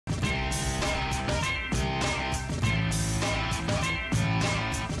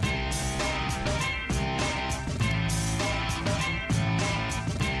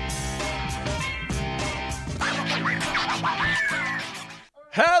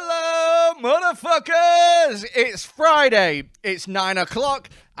Hello, motherfuckers! It's Friday, it's 9 o'clock,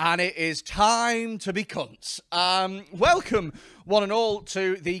 and it is time to be cunts. Welcome, one and all,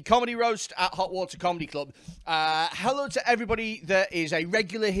 to the Comedy Roast at Hot Water Comedy Club. Hello to everybody that is a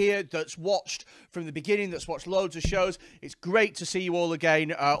regular here, that's watched from the beginning, that's watched loads of shows. It's great to see you all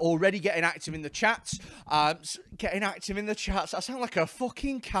again, already getting active in the chats. Getting active in the chats, I sound like a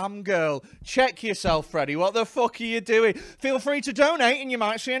fucking cam girl. Check yourself, Freddie, what the fuck are you doing? Feel free to donate and you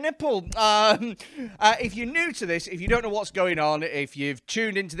might see a nipple. If you're new to this, if you don't know what's going on, if you've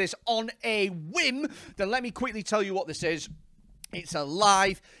tuned into this on a whim, then let me quickly tell you what this is. It's a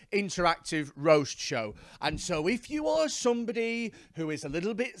live, interactive roast show. And so if you are somebody who is a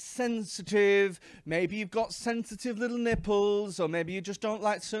little bit sensitive, maybe you've got sensitive little nipples, or maybe you just don't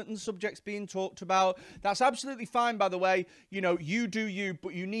like certain subjects being talked about, that's absolutely fine, by the way. You know, you do you,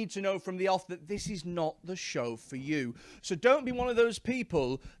 but you need to know from the off that this is not the show for you. So don't be one of those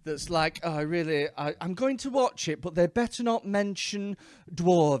people that's like, oh, I'm going to watch it, but they better not mention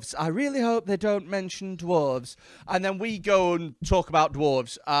dwarves. I really hope they don't mention dwarves. And then we go and talk about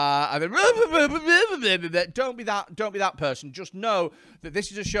dwarves, and then don't be that person. Just know that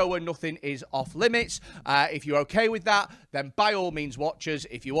this is a show where nothing is off limits. If you're okay with that, then by all means watch us.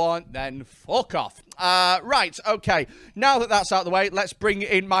 If you aren't, then fuck off. Right, okay, now that that's out of the way, let's bring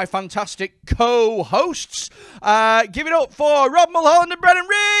in my fantastic co-hosts. Give it up for Rob Mulholland and Brennan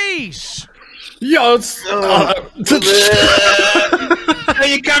Reese. Yes. Turn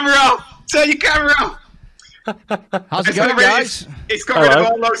your camera off. Turn your camera off. How's it going, guys? It's got rid of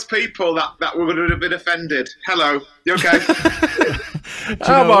all those people that would have been offended. Hello, you okay?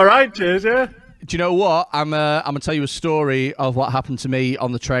 I'm all right, cheers, yeah. Do you know what? I'm gonna tell you a story of what happened to me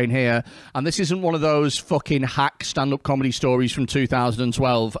on the train here, and this isn't one of those fucking hack stand-up comedy stories from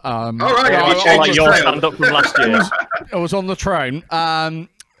 2012. All right, like your stand-up from last year. I was on the train.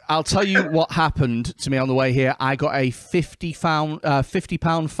 I'll tell you what happened to me on the way here. I got a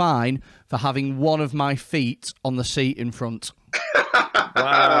 £50 fine for having one of my feet on the seat in front.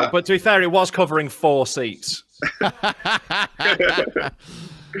 Wow. But to be fair, it was covering 4 seats. Was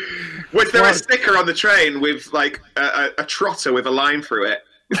there a sticker on the train with, like, a trotter with a line through it?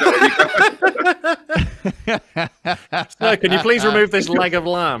 Is that what Sir, can you please remove this leg of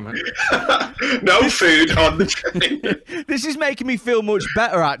lamb? No food on the train. This is making me feel much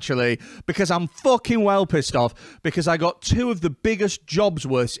better, actually, because I'm fucking well pissed off, because I got 2 of the biggest jobs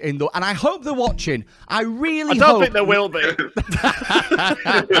worth in the... And I hope they're watching. I don't think there will be.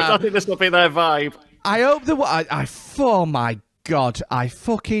 I don't think this will be their vibe. I hope they... Oh, my God,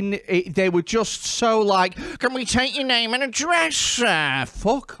 they were just so like, can we take your name and address?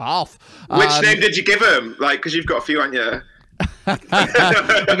 Fuck off. Which name did you give him? Like, because you've got a few on you.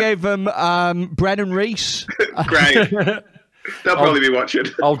 I gave them Brennan Reese. Great. They'll probably be watching.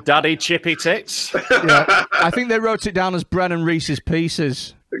 Old Daddy Chippy Tits. Yeah, I think they wrote it down as Brennan Reese's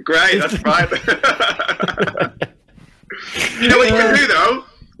Pieces. Great, that's fine. You know what you can do, though?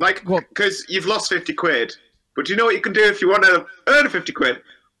 Like, because you've lost 50 quid. But do you know what you can do if you want to earn 50 quid?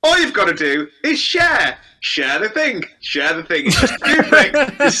 All you've got to do is share. Share the thing. Share the thing. It's just a new thing. You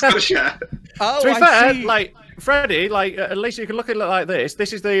just got to share. Oh, to be fair, like, Freddie, like, at least you can look at it like this.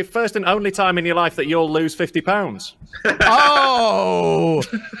 This is the first and only time in your life that you'll lose £50. Oh,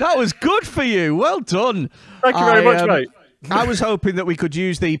 that was good for you. Well done. Thank you very much, mate. I was hoping that we could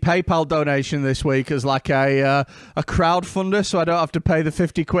use the PayPal donation this week as like a crowdfunder, so I don't have to pay the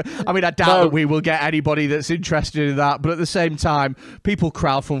 50 quid. I mean, I doubt that we will get anybody that's interested in that, but at the same time, people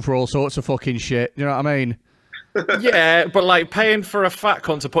crowdfund for all sorts of fucking shit. You know what I mean? Yeah, but like paying for a fat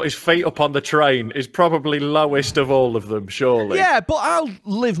cunt to put his feet up on the train is probably lowest of all of them, surely. Yeah, but I'll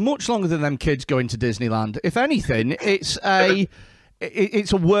live much longer than them kids going to Disneyland. If anything, it's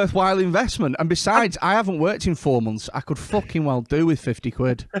a worthwhile investment. And besides, I haven't worked in 4 months. I could fucking well do with 50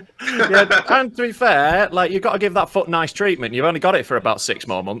 quid. Yeah, and to be fair, like, you've got to give that foot nice treatment. You've only got it for about 6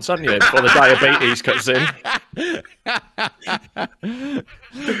 more months, haven't you, before the diabetes cuts in.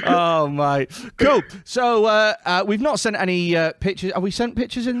 Oh, mate. Cool. So, we've not sent any pictures. Have we sent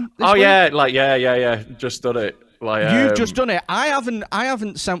pictures in this week? Yeah. Just done it. Like, you've just done it. I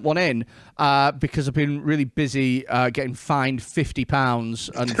haven't sent one in because I've been really busy getting fined £50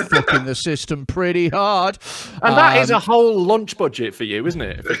 and fucking the system pretty hard. And that is a whole lunch budget for you, isn't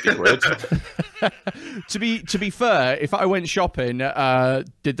it? 50 quid. To be fair, if I went shopping,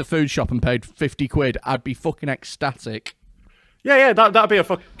 did the food shop and paid 50 quid, I'd be fucking ecstatic. Yeah, that'd be a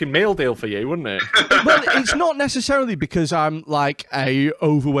fucking meal deal for you, wouldn't it? Well, it's not necessarily because I'm like a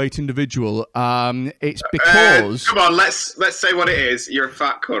overweight individual. It's because come on, let's say what it is. You're a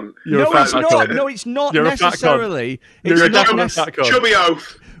fat cunt. You're a fat cunt. No, it's not You're a fat necessarily. You're a It's not definite fat cunt. Chubby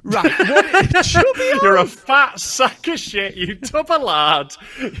oaf. Right. Chubby You're a oaf. fat sack of shit, you tubber lad.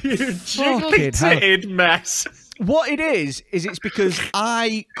 You jiggly-titted mess. What it is it's because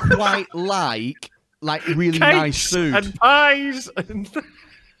I quite like really nice Cakes food. and pies and...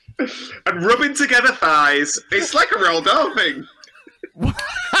 And rubbing together thighs. It's like a Roald Dahl thing.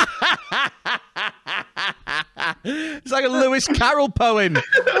 It's like a Lewis Carroll poem. The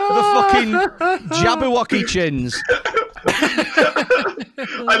fucking Jabberwocky chins.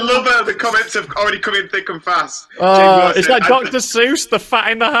 I love how the comments have already come in thick and fast. it's like Dr. Seuss, the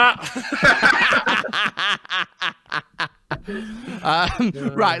fat in the hat.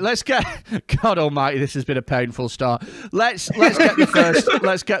 Right, let's get. God Almighty, this has been a painful start. Let's get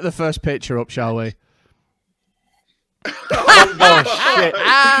the first picture up, shall we? Oh shit!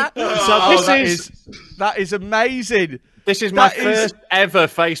 So that is amazing. This is my first ever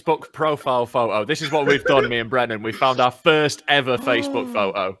Facebook profile photo. This is what we've done, me and Brennan. We found our first ever Facebook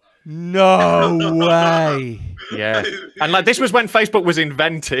photo. No way. Yeah, and like this was when Facebook was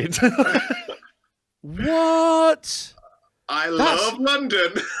invented. What? I love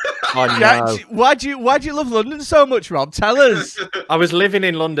London. Oh, no. Yeah, why do you love London so much, Rob? Tell us. I was living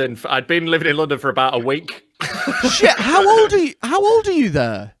in London. I'd been living in London for about a week. Shit, how old are you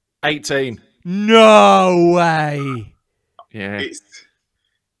there? 18. No way. Yeah. Do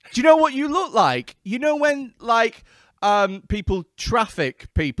you know what you look like? You know when like people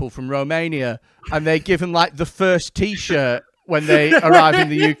traffic people from Romania and they give them like the first T-shirt when they arrive in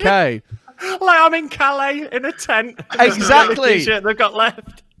the UK. Like I'm in Calais in a tent. Exactly. The T-shirt they've got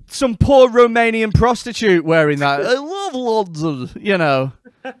left. Some poor Romanian prostitute wearing that. I love London, you know.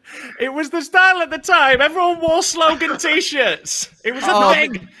 It was the style at the time. Everyone wore slogan T-shirts. It was a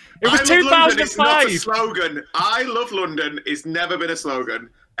thing. It was 2005. It's not a slogan. I love London. It's never been a slogan.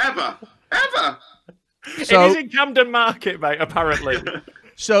 Ever. So, it is in Camden Market, mate, apparently.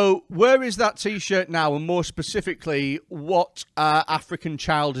 So where is that T-shirt now? And more specifically, what African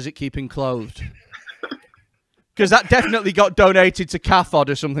child is it keeping clothed? Because that definitely got donated to CAFOD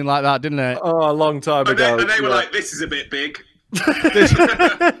or something like that, didn't it? Oh, a long time ago. And they were like, this is a bit big.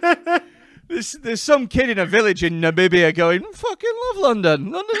 There's some kid in a village in Namibia going, fucking love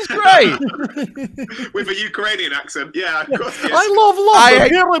London. London's great. With a Ukrainian accent. Yeah, of course. Yes. I love London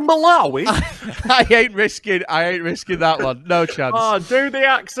here in Malawi. I ain't risking that one. No chance. Oh, do the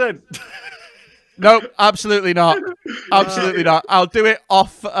accent. Nope, absolutely not. Absolutely not. I'll do it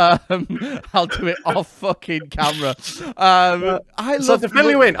off. Fucking camera. So to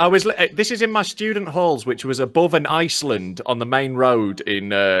fill you in, this is in my student halls, which was above an Iceland on the main road in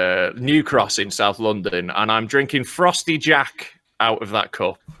New Cross in South London, and I'm drinking Frosty Jack out of that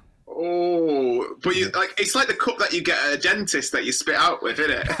cup. Oh, but it's like the cup that you get at a dentist that you spit out with,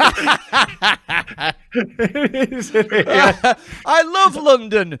 isn't it? Yeah. I love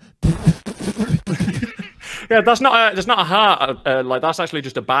London. Yeah, that's not a heart. Like that's actually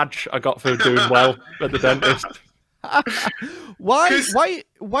just a badge I got for doing well at the dentist. Why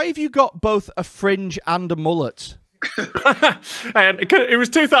have you got both a fringe and a mullet? It was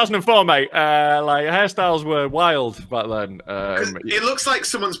 2004, mate. Like hairstyles were wild back then. It looks like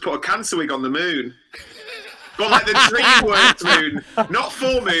someone's put a cancer wig on the moon. But like the DreamWorks moon, not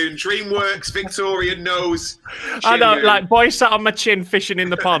full moon, DreamWorks Victorian nose. I know, moon. like boy sat on my chin fishing in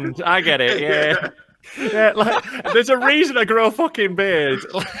the pond. I get it, yeah. Yeah, like there's a reason I grow a fucking beard.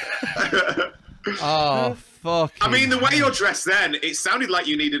 Oh, fuck. I mean, the way you're dressed then, it sounded like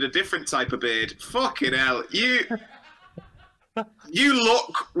you needed a different type of beard. Fucking hell. You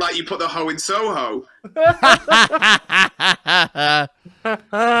look like you put the hoe in Soho.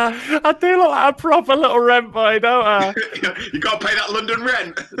 I do look like a proper little rent boy, don't I? You got to pay that London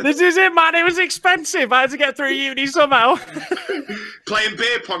rent. This is it, man. It was expensive. I had to get through uni somehow. Playing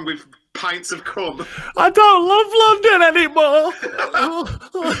beer pong with pints of cum. I don't love London anymore.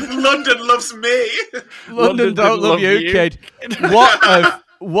 London loves me. London don't love you, kid.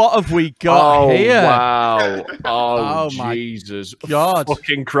 What have we got here? Wow. Oh, Jesus. My God.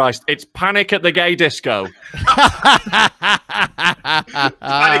 Fucking Christ. It's Panic at the Gay Disco. Panic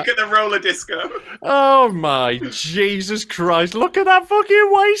at the roller disco. Oh, my Jesus Christ. Look at that fucking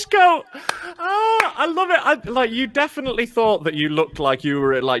waistcoat. Oh, I love it. You definitely thought that you looked like you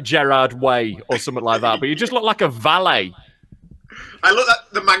were at, like, Gerard Way or something like that, but you just look like a valet. I look like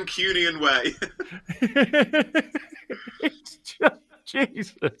the Mancunian way. It's just...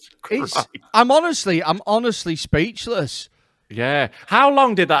 Jesus Christ. I'm honestly speechless. Yeah. How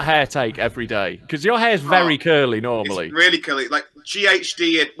long did that hair take every day? Because your hair's very curly normally. It's really curly. Like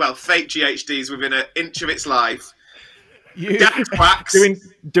GHD, well, fake GHDs within an inch of its life. Dax wax. Doing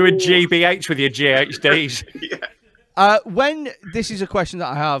GBH with your GHDs. Yeah. This is a question that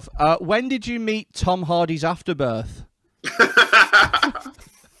I have. When did you meet Tom Hardy's afterbirth?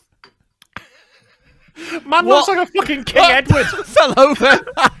 Man looks like a fucking King Edward. Fell over.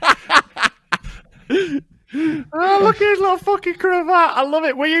 Oh, look at his little fucking cravat. I love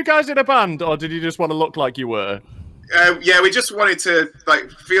it. Were you guys in a band, or did you just want to look like you were? Yeah, we just wanted to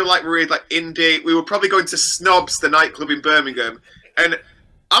feel like we were indie. We were probably going to Snobs, the nightclub in Birmingham, and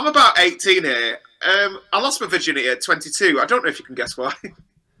I'm about 18 here. I lost my virginity at 22. I don't know if you can guess why.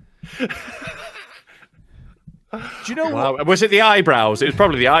 Do you know what? Was it the eyebrows? It was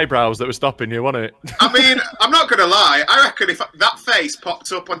probably the eyebrows that were stopping you, wasn't it? I mean, I'm not going to lie. I reckon if that face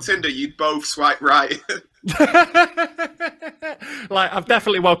popped up on Tinder, you'd both swipe right. Like, I've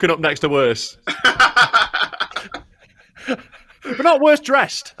definitely woken up next to worse. But not worse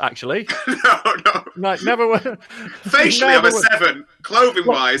dressed, actually. No. Like, never were. Facially, I'm a 7.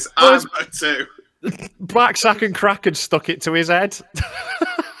 Clothing-wise, I'm a 2. Backsack and crack had stuck it to his head.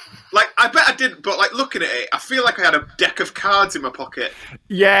 Like, I bet I didn't, but like looking at it, I feel like I had a deck of cards in my pocket.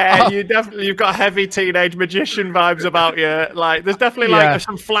 Yeah, you've got heavy teenage magician vibes about you. Like, there's definitely like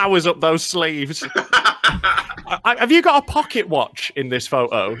some flowers up those sleeves. Have you got a pocket watch in this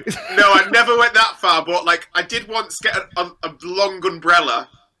photo? No, I never went that far, but like I did once get a long umbrella.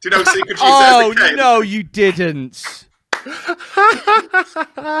 Do you know, so you could use it as a cane. No, you didn't.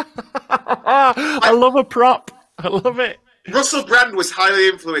 I love a prop. I love it. Russell Brand was highly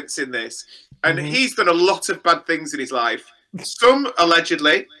influenced in this, and he's done a lot of bad things in his life. Some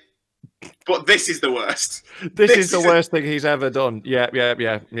allegedly, but this is the worst. This is the worst thing he's ever done. Yeah.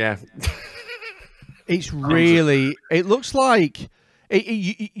 It's really. It looks like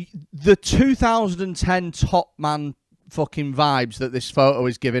the 2010 Top Man fucking vibes that this photo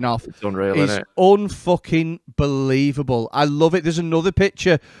is giving off. It's unreal, isn't it? Unfucking believable. I love it. There's another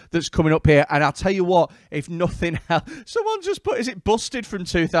picture that's coming up here, and I'll tell you what, if nothing else, someone just put, is it busted from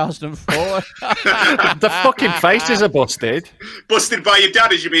 2004? The fucking faces are busted. Busted by your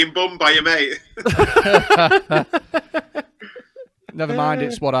dad as you're being bummed by your mate. Never mind,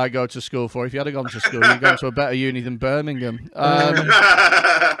 it's what I go to school for. If you had gone to school, you'd go to a better uni than Birmingham. It's a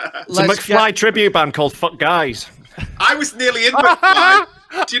McFly tribute band called Fuck Guys. I was nearly in McFly.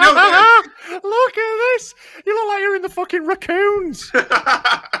 Do you know that? Look at this. You look like you're in the fucking Raccoons.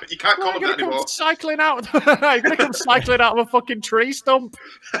 You can't call them that anymore. Cycling out. You're going to come cycling out of a fucking tree stump.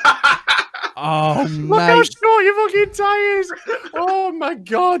 Oh, look how short your fucking tie is. Oh, my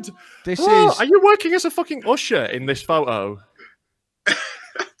God. Are you working as a fucking usher in this photo? I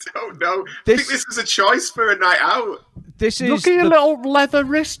don't know. I think this was a choice for a night out. Look at your little leather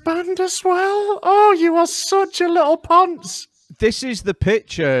wristband as well. Oh, you are such a little ponce. This is the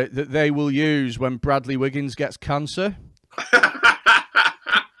picture that they will use when Bradley Wiggins gets cancer.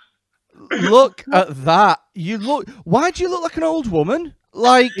 Look at that. Why do you look like an old woman?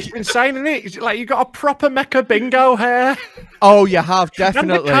 Like, it's insane, isn't it? Like, you got a proper Mecca bingo hair. Oh, you have,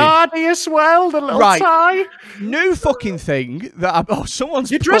 definitely. And the cardi as well, the little tie. New fucking thing that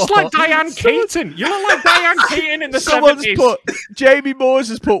You're dressed like Diane Keaton. You look like Diane Keaton in the 70s. Jamie Moores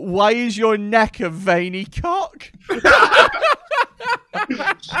has put, why is your neck a veiny cock?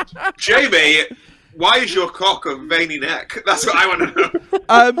 Jamie, why is your cock a veiny neck? That's what I want to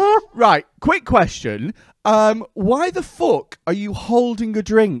know. Right, quick question. Why the fuck are you holding a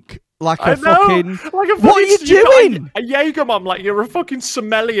drink like a fucking... What are you doing? A Jägermom, like you're a fucking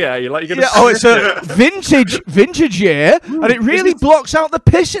sommelier. You're like, you're gonna it's a vintage year, and it really blocks out the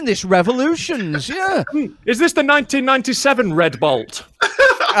piss in this Revolutions. Yeah. Is this the 1997 Red Bolt?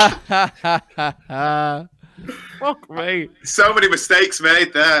 Fuck me. So many mistakes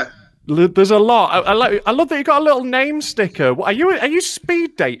made there. There's a lot. I love that you got a little name sticker. Are you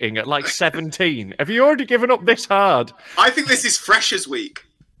speed dating at like 17? Have you already given up this hard? I think this is Freshers Week.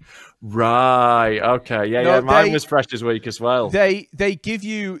 Right. Okay. Yeah. Mine was Freshers Week as well. They give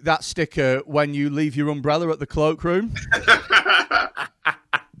you that sticker when you leave your umbrella at the cloakroom.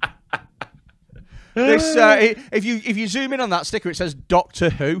 If you zoom in on that sticker, it says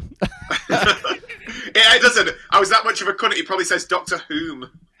Doctor Who. It doesn't. I was that much of a cunt. It probably says Doctor Whom.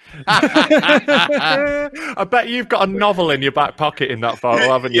 I bet you've got a novel in your back pocket in that photo,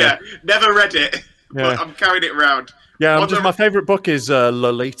 haven't you? Yeah, never read it, but I'm carrying it around. Yeah, my favourite book is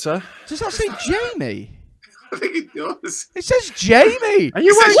Lolita. Does that say Jamie? I think it does. It says Jamie. Are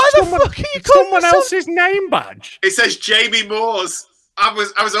you wearing someone else's name badge? It says Jamie Moores. I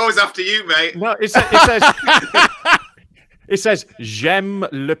was always after you, mate. No, it It says j'aime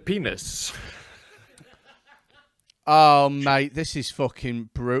le penis. Oh, mate, this is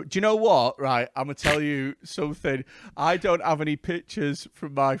fucking brutal. Do you know what? Right, I'm going to tell you something. I don't have any pictures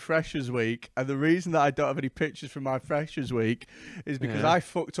from my Freshers Week. And the reason that I don't have any pictures from my Freshers Week is because I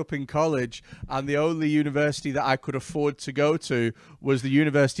fucked up in college. And the only university that I could afford to go to was the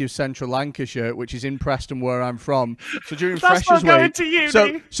University of Central Lancashire, which is in Preston, where I'm from. So during Freshers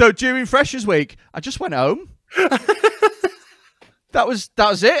Week, so during Freshers Week, I just went home. That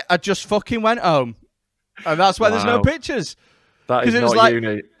was it. I just fucking went home. And that's why there's no pictures. That is not like,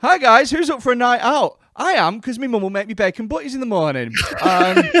 uni. Hi guys, who's up for a night out? I am, because my mum will make me bacon butties in the morning.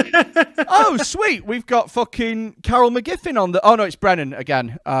 Oh, sweet. We've got fucking Carol McGiffin on the... Oh, no, it's Brennan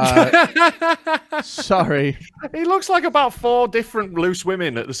again. Sorry. He looks like about 4 different loose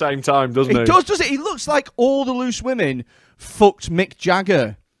women at the same time, doesn't he? He does, doesn't it? He looks like all the loose women fucked Mick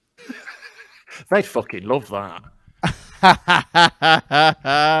Jagger. They'd fucking love that.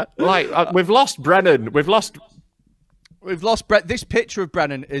 Like we've lost Brennan. We've lost This picture of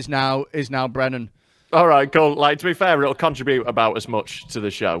Brennan is now Brennan. All right, cool. Like, to be fair, it'll contribute about as much to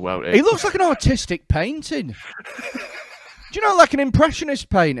the show, won't it? He looks like an artistic painting. Do you know, like an impressionist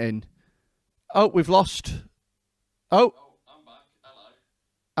painting? Oh, we've lost. Oh, I'm back.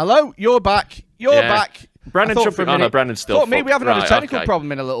 Hello, you're back. You're back. Brennan jumping on. Brennan's still. Thought maybe we haven't had a technical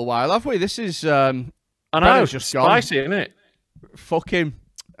problem in a little while, have we? This is. I know, it's just spicy, isn't it? Fuck him.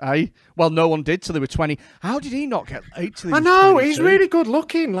 Aye. Well, no one did till they were 20. How did he not get laid till he was 22? I know, he's really good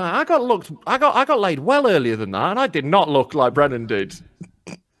looking. Like I got laid well earlier than that, and I did not look like Brennan did.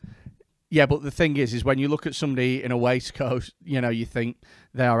 Yeah, but the thing is when you look at somebody in a waistcoat, you know, you think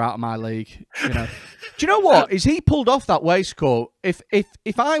they are out of my league. You know. Do you know what? Is he pulled off that waistcoat? If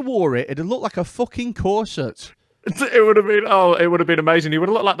I wore it, it'd look like a fucking corset. It would have been amazing. He would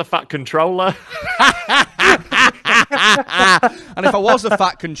have looked like the Fat Controller. And if I was a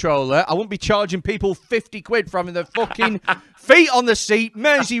Fat Controller, I wouldn't be charging people 50 quid for having their fucking feet on the seat.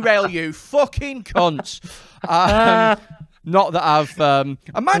 Merseyrail, you fucking cunts. Not that I've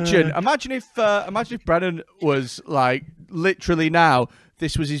imagine if Brennan was like literally now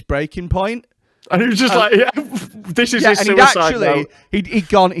this was his breaking point. And he was just like, yeah, this is his suicide. He'd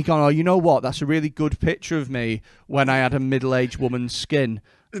gone, oh, you know what? That's a really good picture of me when I had a middle-aged woman's skin.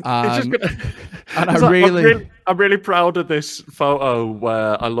 I'm really proud of this photo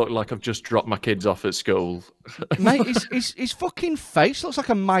where I look like I've just dropped my kids off at school. Mate, his fucking face looks like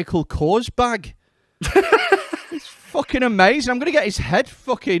a Michael Kors bag. It's fucking amazing. I'm going to get his head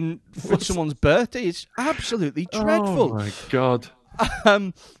fucking for someone's birthday. It's absolutely dreadful. Oh, my God.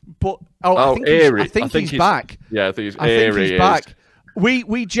 But I think he's back. Yeah, I think he's back.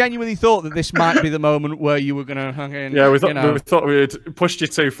 We genuinely thought that this might be the moment where you were gonna hang in. Yeah, we thought we had pushed you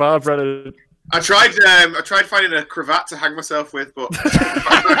too far, Brennan. I tried finding a cravat to hang myself with, but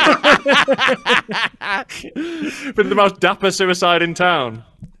been the most dapper suicide in town.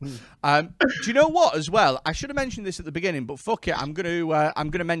 Do you know what? As well, I should have mentioned this at the beginning, but fuck it, I'm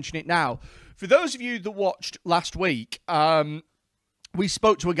gonna mention it now. For those of you that watched last week, we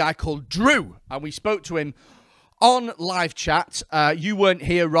spoke to a guy called Drew, and we spoke to him on live chat. You weren't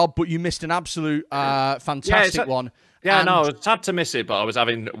here, Rob, but you missed an absolute fantastic one. Yeah, and no, it's sad to miss it, but I was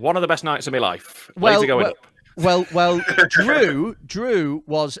having one of the best nights of my life. Well, Drew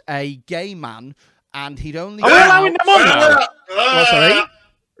was a gay man, and he'd only. Are we allowing them on now? Sorry?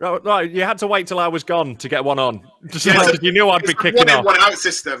 Right, you had to wait till I was gone to get one on. Just you knew I'd be kicking off. One out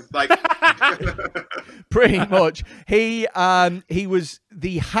system, like pretty much. He was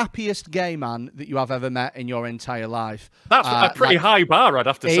the happiest gay man that you have ever met in your entire life. That's a pretty high bar, I'd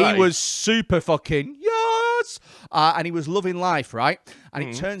have to say. He was super fucking yes, and he was loving life, right? And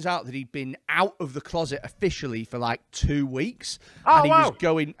it turns out that he'd been out of the closet officially for like 2 weeks. Oh, and he was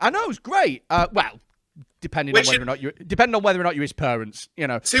going. I know, it was great. Well. Depending on whether or not you're his parents, you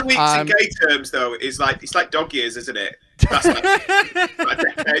know. 2 weeks in gay terms, though, is like it's like dog years, isn't it? That's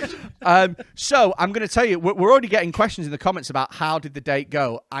so I'm going to tell you, we're already getting questions in the comments about how did the date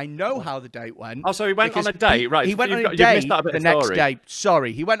go. I know how the date went. Oh, so he went on a date, right? He went on a date the next day.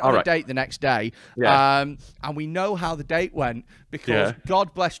 Sorry, he went on a date the next day. Yeah. And we know how the date went because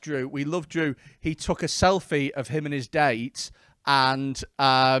God bless Drew. We love Drew. He took a selfie of him and his date, and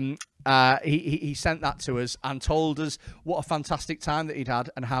he sent that to us and told us what a fantastic time that he'd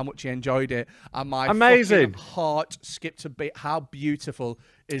had and how much he enjoyed it. And my fucking heart skipped a beat. How beautiful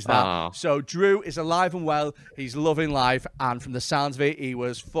is that? Aww. So Drew is alive and well. He's loving life, and from the sounds of it, he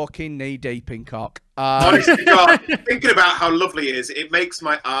was fucking knee deep in cock. Honestly, God, thinking about how lovely he is, it makes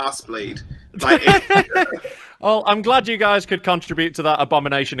my arse bleed. Like, Well, I'm glad you guys could contribute to that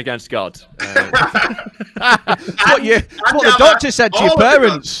abomination against God. What the doctor said to your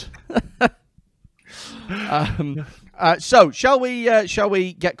parents. So, shall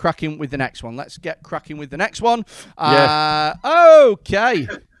we get cracking with the next one? Let's get cracking with the next one. Okay.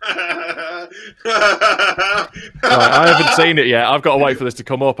 I haven't seen it yet. I've got to wait for this to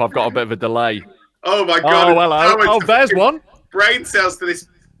come up. I've got a bit of a delay. Oh my god! Oh, hello. Oh, there's one. Brain cells to this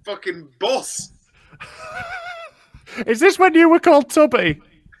fucking bus. Is this when you were called Tubby?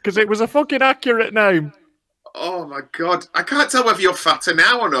 Because it was a fucking accurate name. Oh my god! I can't tell whether you're fatter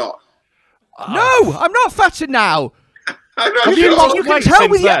now or not. No, I'm not fatter now. I'm not You sure. can tell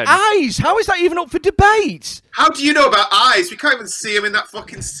with your eyes. How is that even up for debate? How do you know about eyes? We can't even see them in that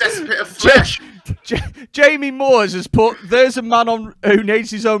fucking cesspit of flesh. Jamie Moores has put, there's a man on who needs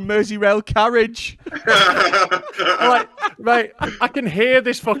his own Merseyrail carriage. Mate, I can hear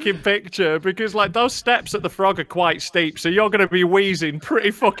this fucking picture because, like, those steps at the Frog are quite steep, so you're going to be wheezing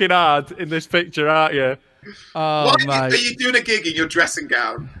pretty fucking hard in this picture, aren't you? Oh, Why are you doing a gig in your dressing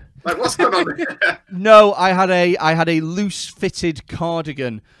gown? Like, what's going on there? No, I had a loose-fitted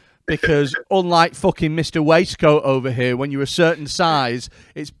cardigan because, unlike fucking Mr. Waistcoat over here, when you're a certain size,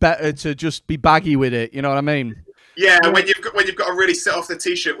 it's better to just be baggy with it. You know what I mean? Yeah, when you've got to really set off the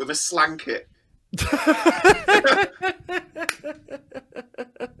t-shirt with a slank it.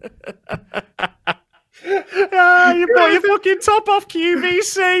 You brought your fucking top off,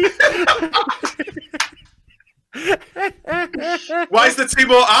 QVC. Why is there 2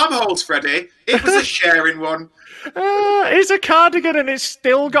 more armholes, Freddie? It was a sharing one. It's a cardigan and it's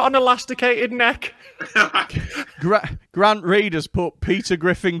still got an elasticated neck. Grant Reed has put Peter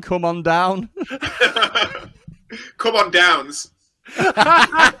Griffin, come on down. Come on, Downs.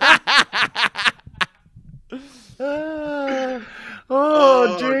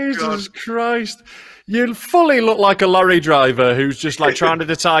 Oh, Jesus Christ. You fully look like a lorry driver who's just like trying to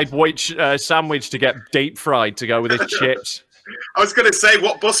decide which sandwich to get deep fried to go with his chips. I was going to say,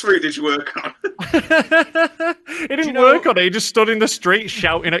 what bus route did you work on? He didn't work on it. He just stood in the street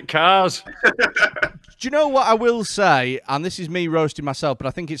shouting at cars. Do you know what I will say, and this is me roasting myself, but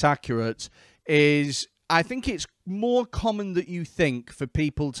I think it's accurate, is I think it's more common that you think for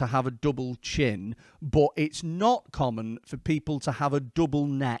people to have a double chin, but it's not common for people to have a double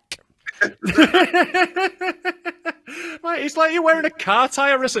neck. Right, it's like you're wearing a car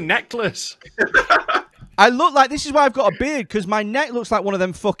tire as a necklace. I look like, this is why I've got a beard, because my neck looks like one of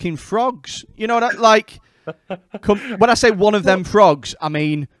them fucking frogs. You know what I like? When I say one of them frogs, I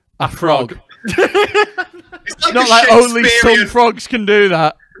mean a frog. It's not like only some frogs can do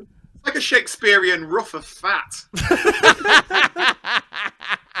that. It's like a Shakespearean ruff of fat.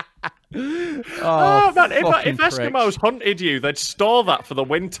 Oh man, if Eskimos hunted you, they'd store that for the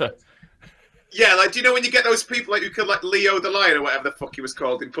winter. Yeah, like, do you know when you get those people like who could, like, Leo the Lion or whatever the fuck he was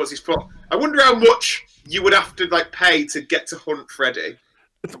called in Pussy's Foot? I wonder how much you would have to, like, pay to get to hunt Freddy.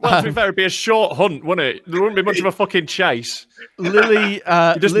 Well, to be fair, it'd be a short hunt, wouldn't it? There wouldn't be much of a fucking chase. Lily,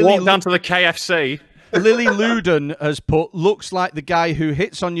 you just walk down to the KFC. Lily Luden has put, looks like the guy who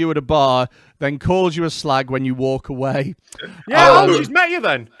hits on you at a bar, then calls you a slag when you walk away. Yeah, she's met you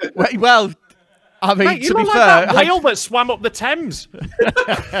then. Well, I mean, mate, to be like fair, that whale that swam up the Thames.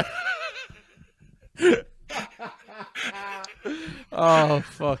 Oh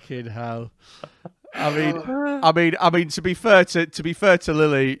fucking hell! I mean, to be fair to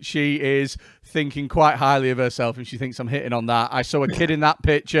Lily, she is thinking quite highly of herself, and she thinks I'm hitting on that. I saw a kid in that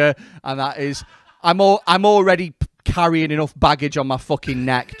picture, and that is, I'm already carrying enough baggage on my fucking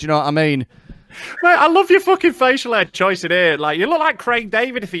neck. Do you know what I mean? Mate, I love your fucking facial hair choice in here. Like, you look like Craig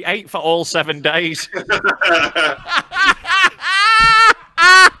David if he ate for all 7 days.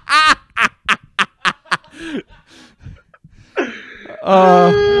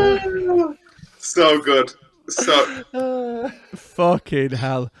 So good. So fucking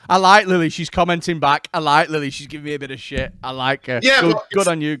hell. I like Lily. She's commenting back. I like Lily. She's giving me a bit of shit. I like her. Yeah, good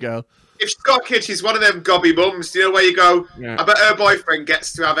on you, girl. If she's got a kid, she's one of them gobby mums. Do you know where you go? Yeah. I bet her boyfriend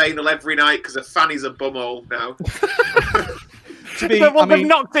gets to have anal every night because her fanny's a bumhole now. They've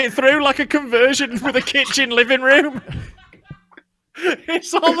knocked it through like a conversion with a kitchen living room.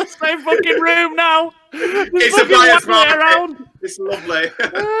 It's all the same fucking room now. It's a buyer's market. It's lovely.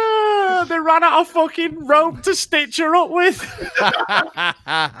 They ran out of fucking rope to stitch her up with.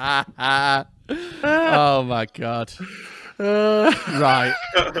 Oh my god. Right.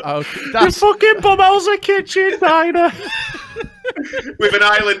 Okay. The fucking bumhole's a kitchen diner. With an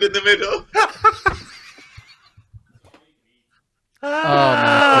island in the middle.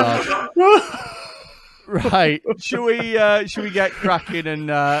 Oh my god. Right. Should we get cracking and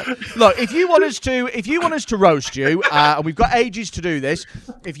look? If you want us to roast you, and we've got ages to do this.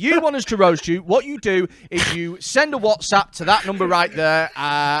 If you want us to roast you, what you do is you send a WhatsApp to that number right there,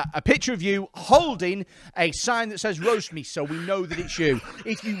 a picture of you holding a sign that says "roast me," so we know that it's you.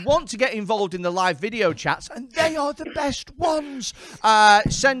 If you want to get involved in the live video chats, and they are the best ones,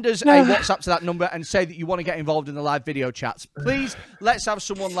 send us a WhatsApp to that number and say that you want to get involved in the live video chats. Please, let's have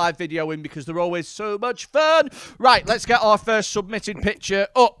someone live video in because they're always so much fun. Right, let's get our first submitted picture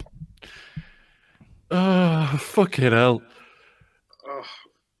up. Oh, fucking hell. Oh.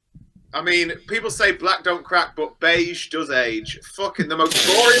 I mean, people say black don't crack, but beige does age. Fucking the most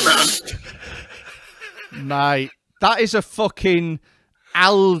boring man. Mate, that is a fucking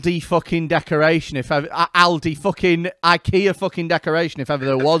Aldi fucking decoration, if ever Aldi fucking IKEA fucking decoration, if ever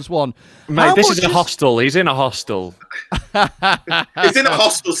there was one. Mate, this is a hostel. He's in a hostel. He's in a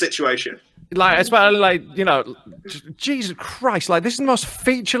hostel situation. Like, especially like, you know, Jesus Christ! Like, this is the most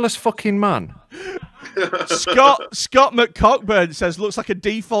featureless fucking man. Scott McCockburn says looks like a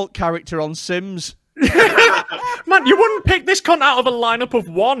default character on Sims. Man, you wouldn't pick this cunt out of a lineup of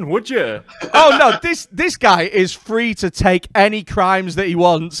one, would you? Oh no, this guy is free to take any crimes that he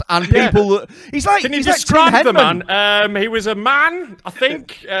wants, and people. He's like. Can you he's describe like the man? He was a man, I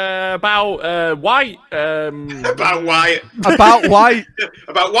think, about white. About white. About white.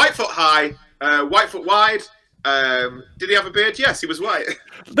 About 1 foot high, 1 foot wide. Did he have a beard? Yes, he was white.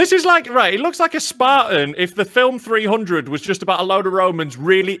 This is like, right, it looks like a Spartan if the film 300 was just about a load of Romans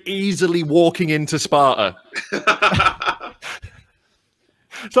really easily walking into Sparta.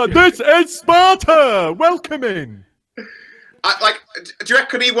 So this is Sparta! Welcome in! Do you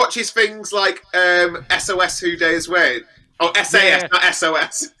reckon he watches things like SOS Who Dares Wait? Oh, SAS, yeah. Not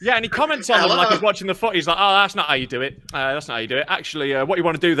SOS. Yeah, and he comments on them like he's watching the footy. He's like, oh, that's not how you do it. That's not how you do it. Actually, what you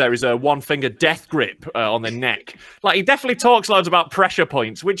want to do there is a one-finger death grip on the neck. Like, he definitely talks loads about pressure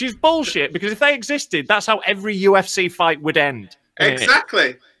points, which is bullshit, because if they existed, that's how every UFC fight would end.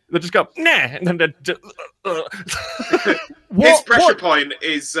 Exactly. They just go, nah, and then his pressure point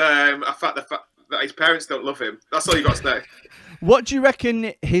is a fact that his parents don't love him. That's all you got to say. What do you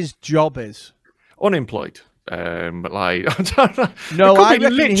reckon his job is? Unemployed. But like, I don't know. No, I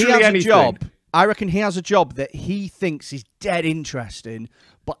reckon he has a job. I reckon he has a job that he thinks is dead interesting,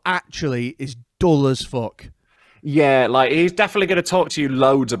 but actually is dull as fuck. Yeah, like, he's definitely going to talk to you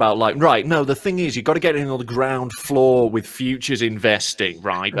loads about, like, right, no, the thing is, you've got to get in on the ground floor with futures investing,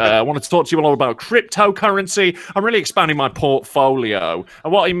 right? I wanted to talk to you all about cryptocurrency. I'm really expanding my portfolio.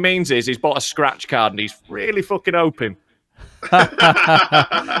 And what he means is he's bought a scratch card and he's really fucking open. He's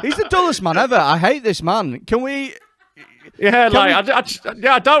the dullest man ever. I hate this man. Can we... Yeah,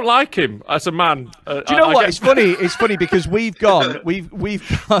 I don't like him as a man. Do you know what? It's funny. It's funny because we've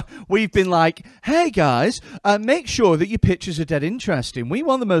been like, hey guys, make sure that your pictures are dead interesting. We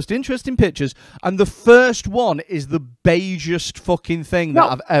want the most interesting pictures, and the first one is the beigest fucking thing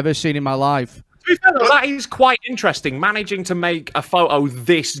that I've ever seen in my life. To be fair, that is quite interesting, managing to make a photo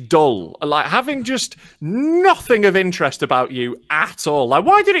this dull. Like, having just nothing of interest about you at all. Like,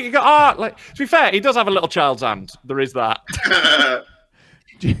 why didn't you go, like, to be fair, he does have a little child's hand. There is that.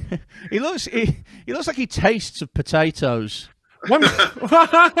 He looks like he tastes of potatoes. When was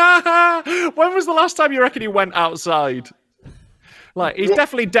the last time you reckon he went outside? Like, he's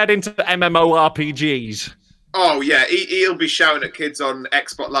definitely dead into the MMORPGs. Oh, yeah, he'll be shouting at kids on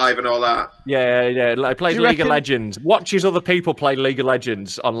Xbox Live and all that. Yeah, like, plays League of Legends. Watches other people play League of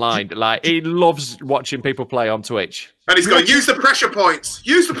Legends online. Like, he loves watching people play on Twitch. And he's going, use the pressure points!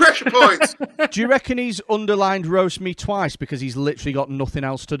 Use the pressure points! Do you reckon he's underlined roast me twice because he's literally got nothing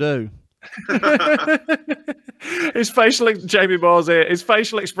else to do? Jamie Moore's here. His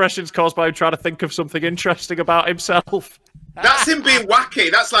facial expressions caused by him trying to think of something interesting about himself. That's him being wacky.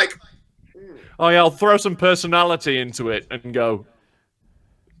 That's like... Oh yeah, I'll throw some personality into it and go.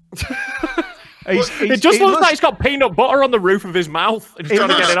 It just looks like he's got peanut butter on the roof of his mouth and he's trying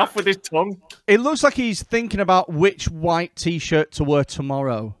to get it off with his tongue. It looks like he's thinking about which white t-shirt to wear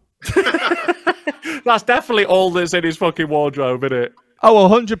tomorrow. That's definitely all that's in his fucking wardrobe, isn't it? Oh,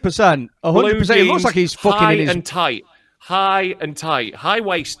 100%. 100%. It looks like he's fucking high in his... and tight. High and tight.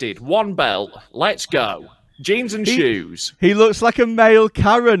 High-waisted. One belt. Let's go. Jeans and shoes. He looks like a male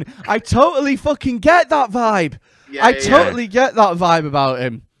Karen. I totally fucking get that vibe. Yeah, I totally get that vibe about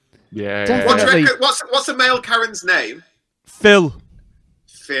him. Yeah. Definitely. What's a male Karen's name? Phil.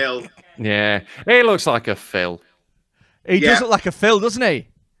 Phil. Yeah. He looks like a Phil. He does look like a Phil, doesn't he?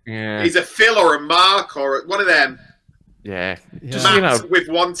 Yeah. He's a Phil or a Mark or one of them. Yeah. Matt with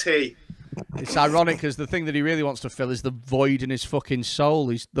one T. It's ironic because the thing that he really wants to fill is the void in his fucking soul.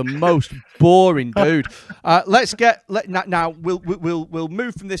 He's the most boring dude. Now we'll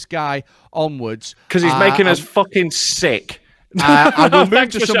move from this guy onwards because he's making us fucking sick. And we'll move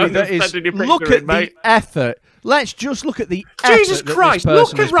to somebody that is. Look at the effort. Let's just look at the effort. Jesus Christ!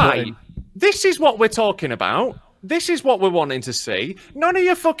 Look at right. This is what we're talking about. This is what we're wanting to see. None of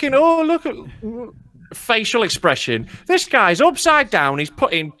your fucking look at facial expression. This guy's upside down. He's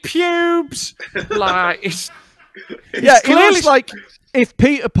putting pubes. Like it looks like if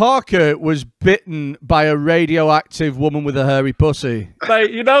Peter Parker was bitten by a radioactive woman with a hairy pussy.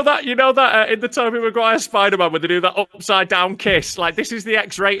 Mate, you know that in the Tobey Maguire Spider-Man when they do that upside down kiss. Like this is the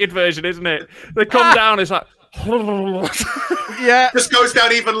X-rated version, isn't it? They come down. It's like. Yeah, just goes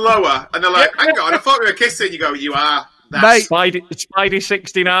down even lower, and they're like, "Hang on, I thought we were kissing." You go, "You are." Mate, Spidey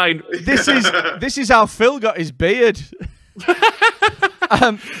 69. This is how Phil got his beard.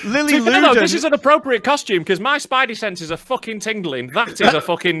 Lily Luden. This is an appropriate costume because my Spidey senses are fucking tingling. That is a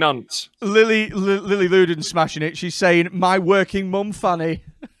fucking nonce. Lily Luden smashing it. She's saying, "My working mum, Fanny."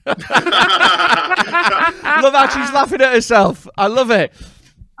 Love how she's laughing at herself. I love it.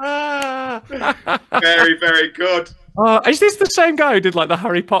 Very, very good. Is this the same guy who did like the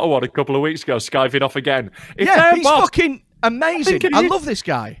Harry Potter one a couple of weeks ago, skiving off again? He's fucking amazing. I love this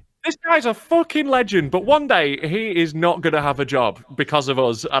guy. This guy's a fucking legend, but one day he is not going to have a job because of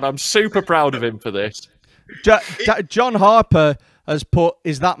us, and I'm super proud of him for this. John Harper has put,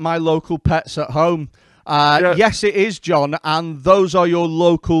 "Is that my local pets at home?" Yes, it is, John, and those are your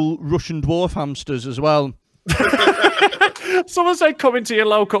local Russian dwarf hamsters as well. Someone said, come into your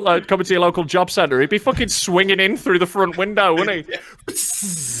local job centre. He'd be fucking swinging in through the front window, wouldn't he?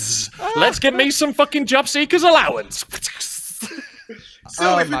 Let's give me some fucking job seekers allowance.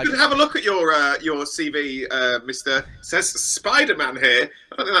 So if we could have a look at your CV, Mr. It says Spider-Man here.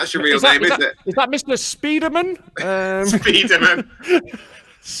 I don't think that's your real name, is it? Is that Mr. Speederman? Speederman.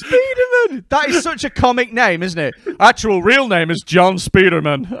 Speederman! That is such a comic name, isn't it? Actual real name is John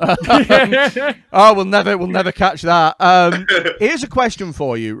Speederman. Oh, we'll never catch that. Here's a question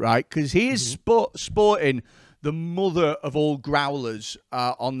for you, right? Because he is sporting the mother of all growlers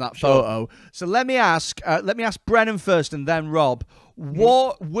on that photo. So let me ask Brennan first, and then Rob.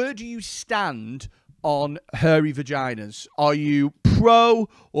 Where do you stand on hairy vaginas? Are you pro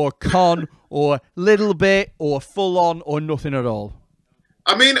or con or little bit or full on or nothing at all?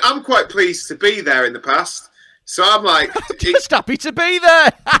 I mean, I'm quite pleased to be there in the past. So I'm like... just happy to be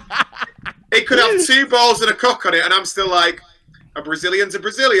there. It could have 2 balls and a cock on it, and I'm still like, a Brazilian's a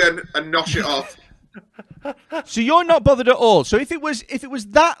Brazilian, and nosh it off. So you're not bothered at all. So if it was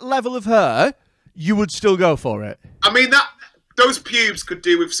that level of hair, you would still go for it. I mean, those pubes could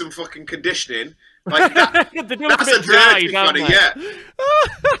do with some fucking conditioning. Like that, that's a dirty funny, yeah.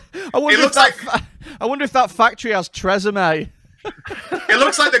 I wonder if that factory has Tresemme. It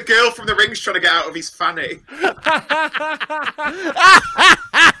looks like the girl from The Ring's trying to get out of his fanny.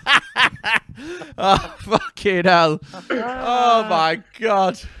 Oh, fucking hell. Oh, my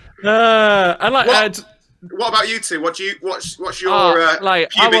God. What about you two? What's your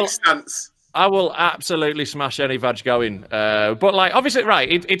pubic stance? I will absolutely smash any vag going. But, like, obviously, right,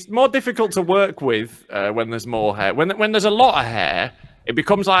 it's more difficult to work with when there's more hair. When there's a lot of hair, it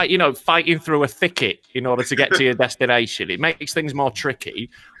becomes like, fighting through a thicket in order to get to your destination. It makes things more tricky.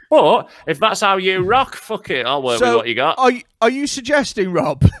 But if that's how you rock, fuck it, I'll work with what you got. Are you suggesting,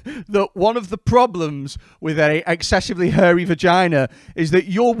 Rob, that one of the problems with an excessively hairy vagina is that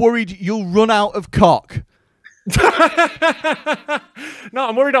you're worried you'll run out of cock? No,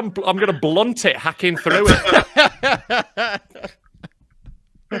 I'm worried I'm going to blunt it, hacking through it.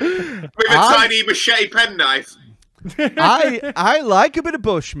 With a tiny machete penknife. I like a bit of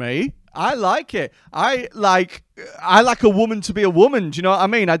bushmeat. I like it. I like a woman to be a woman. Do you know what I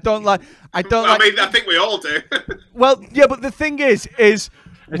mean? I think we all do. Well, yeah, but the thing is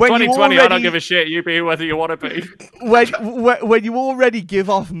when 2020, I don't give a shit. You be whether you want to be. When you already give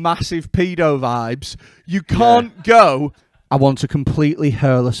off massive pedo vibes, you can't go, I want a completely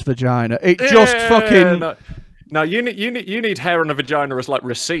hairless vagina. It just fucking... No, you need hair on a vagina as like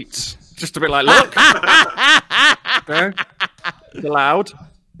receipts. Just to be like, look. Okay. It's allowed.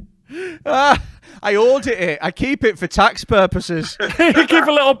 I audit it. I keep it for tax purposes. You keep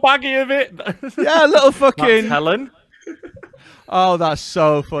a little baggie of it. Yeah, a little fucking... That's Helen. Oh, that's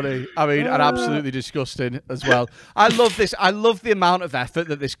so funny. I mean, and absolutely disgusting as well. I love this. I love the amount of effort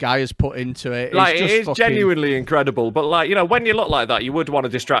that this guy has put into it. Like, It's it just is fucking... genuinely incredible. But, like, you know, when you look like that, you would want to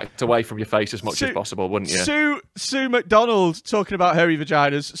distract away from your face as much as possible, wouldn't you? Sue McDonald, talking about hairy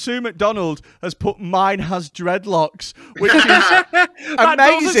vaginas, Sue McDonald has put "mine has dreadlocks," which is That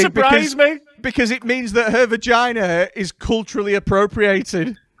amazing doesn't surprise me. because it means that her vagina is culturally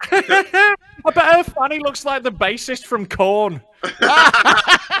appropriated. I bet her fanny looks like the bassist from Korn. She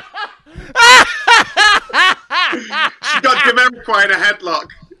got Jamiroquai in a headlock.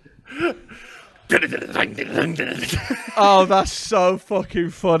 Oh, that's so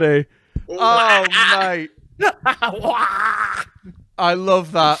fucking funny. Oh, mate. I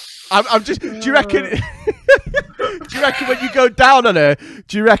love that. I'm just. Do you reckon? Do you reckon when you go down on her,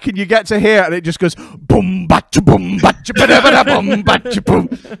 do you reckon you get to hear and it just goes boom, bacha, boom, bacha, ba-da, boom, bacha, boom.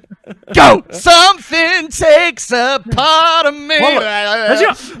 Go! Something takes a part of me. Well,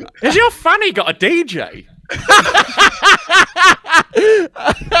 has your fanny got a DJ?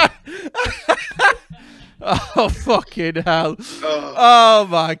 Oh, fucking hell. Oh,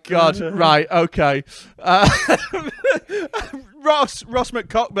 my God. Right, okay. Ross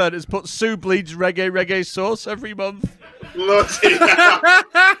McCockburn has put Sue bleeds reggae sauce every month. Bloody hell.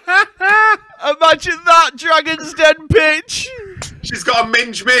 Imagine that, Dragon's Den pitch. She's got a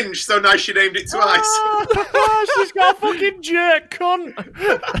minge, so nice she named it twice. She's got a fucking jerk cunt.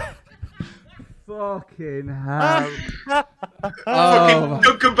 Fucking hell. Fucking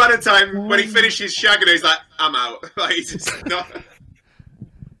Duncan Bannatyne, when he finishes shagging her, he's like, I'm out. Like, he's just not...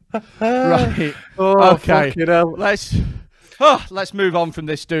 Right. Oh, okay. fucking hell. Let's move on from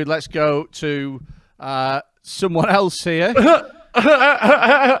this dude. Let's go to someone else here.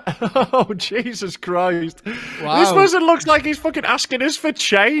 Oh, Jesus Christ. Wow. This person looks like he's fucking asking us for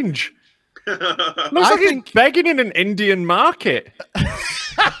change. Looks like he's begging in an Indian market.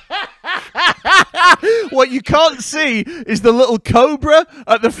 What you can't see is the little cobra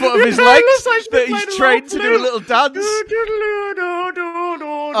at the foot of his legs that he's trained to do a little dance.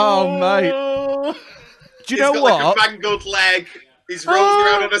 Oh, mate. Do you know what? Like a mangled leg. He's rolling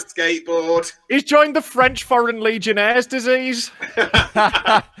around on a skateboard. He's joined the French Foreign Legionnaires disease.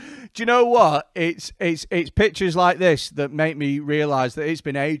 Do you know what? It's pictures like this that make me realise that it's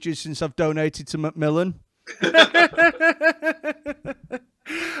been ages since I've donated to Macmillan.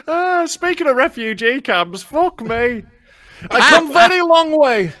 Speaking of refugee camps, fuck me. I come very long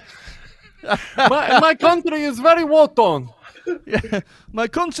way. My country is very war torn. Yeah. My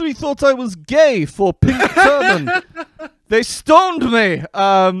country thought I was gay for pink turban. They stoned me.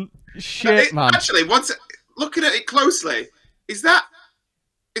 Shit, man. Actually, looking at it closely, is that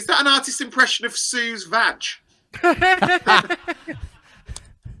an artist's impression of Sue's vag?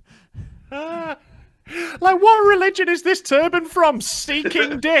 Like, what religion is this turban from?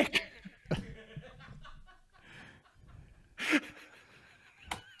 Seeking dick.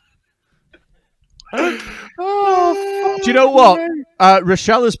 Do you know what?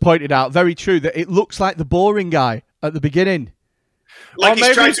 Rochelle has pointed out, very true, that it looks like the boring guy at the beginning. Like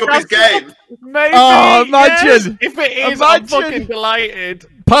he's trying to up his game. Maybe. Oh, imagine. Yes. If it is, I'm fucking delighted.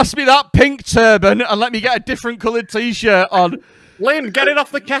 Pass me that pink turban and let me get a different coloured t-shirt on. Lynn, get it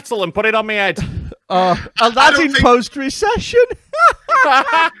off the kettle and put it on my head. Aladdin post-recession.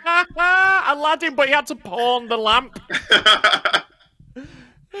 Aladdin, but he had to pawn the lamp.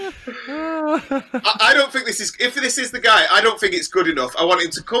 I don't think this is... If this is the guy, I don't think it's good enough. I want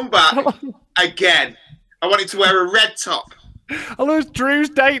him to come back again. I want him to wear a red top. I'll lose Drew's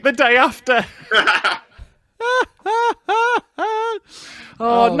date the day after.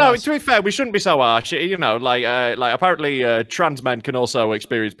 Oh no! To be fair, we shouldn't be so harsh. You know, like apparently trans men can also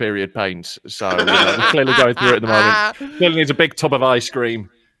experience period pains. So we're clearly going through it at the moment. Clearly needs a big tub of ice cream.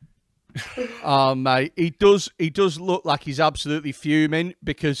 Oh mate, he does look like he's absolutely fuming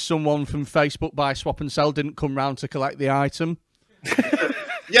because someone from Facebook Buy Swap and Sell didn't come round to collect the item.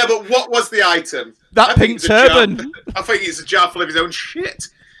 Yeah, but what was the item? That pink turban. I think it's a jar full of his own shit.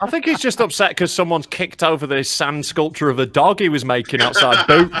 I think he's just upset because someone's kicked over the sand sculpture of a dog he was making outside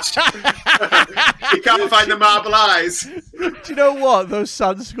Boots. He can't find the marble eyes. Do you know what? Those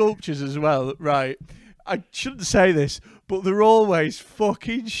sand sculptures as well, right? I shouldn't say this, but they're always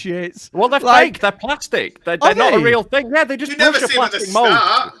fucking shit. Well, they're fake. They're plastic. They're not a real thing. Yeah, they just brush a plastic mold.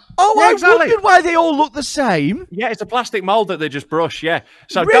 Oh, yeah, exactly. I wondered why they all look the same. Yeah, it's a plastic mold that they just brush, yeah.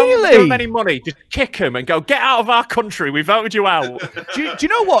 So really? Don't give them any money. Just kick them and go, get out of our country. We voted you out. Do you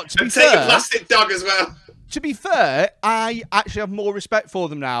know what? To be fair, take a plastic dog as well. To be fair, I actually have more respect for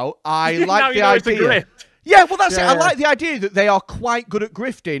them now. I like now the idea. Yeah, well, that's it. I like the idea that they are quite good at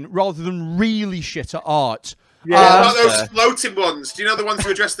grifting rather than really shit at art. Yeah, like those floating ones. Do you know the ones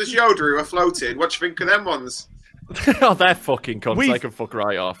who address the Yoda who are floating? What do you think of them ones? Oh, they're fucking cunts. They can fuck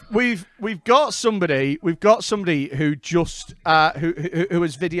right off. We've got somebody who just who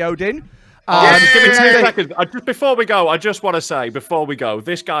has videoed in. Just give me 2 seconds. Just before we go, I just want to say,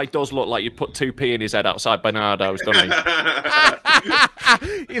 this guy does look like you put 2p in his head outside Bernardo's, doesn't he?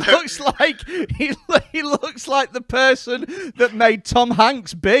 He looks like he looks like the person that made Tom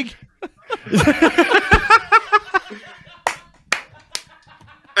Hanks big.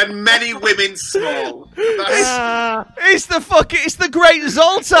 And many women small. It's the great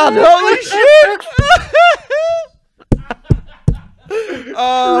Zoltan. Holy shit!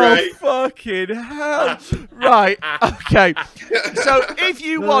 Oh, right. Fucking hell. Right, okay. So if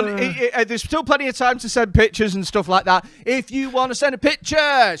you want, there's still plenty of time to send pictures and stuff like that. If you want to send a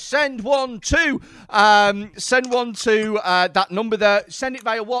picture, send one to that number there. Send it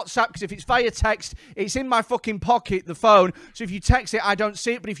via WhatsApp, because if it's via text, it's in my fucking pocket, the phone. So if you text it, I don't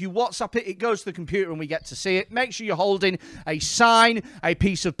see it. But if you WhatsApp it, it goes to the computer and we get to see it. Make sure you're holding a sign, a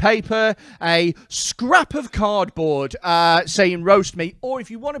piece of paper, a scrap of cardboard saying roast me, or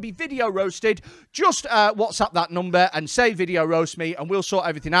if you want to be video roasted, just WhatsApp that number and say video roast me, and we'll sort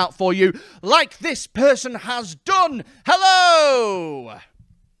everything out for you, like this person has done. Hello.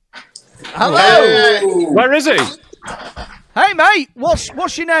 Where is he? Hey mate,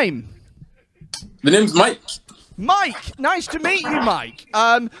 what's your name? The name's Mike. Mike, nice to meet you, Mike.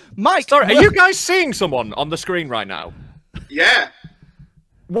 Mike, sorry, are you guys seeing someone on the screen right now? Yeah.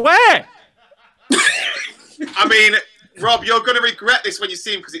 Where? I mean, Rob, you're going to regret this when you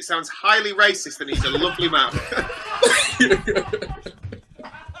see him, because it sounds highly racist and he's a lovely man.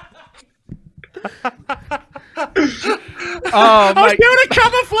 Oh, I was doing a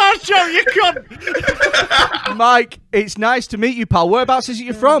camouflage joke, you cunt! Mike, it's nice to meet you, pal. Whereabouts is it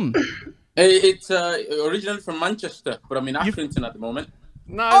you're from? It's originally from Manchester, but I'm in Accrington at the moment.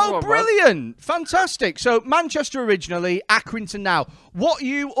 Oh, brilliant. Fantastic. So, Manchester originally, Accrington now. What are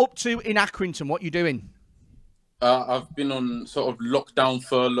you up to in Accrington? What are you doing? I've been on sort of lockdown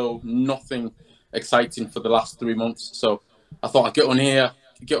furlough, nothing exciting for the last 3 months. So I thought I'd get on here,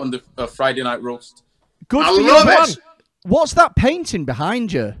 get on the Friday night roast. Good for you, man. What's that painting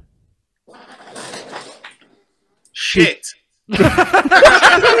behind you? Shit. Mate,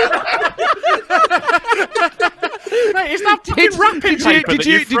 is that fucking wrapping paper did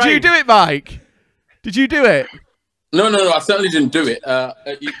you do it, Mike? Did you do it? No, I certainly didn't do it.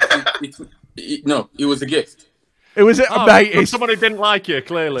 No, it was a gift. It was mate. It's someone who didn't like you,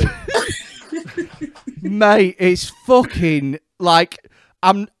 clearly. Mate, it's fucking like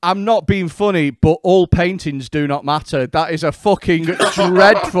I'm not being funny, but all paintings do not matter. That is a fucking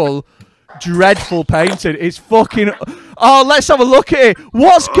dreadful painting. It's fucking. Oh, let's have a look at it.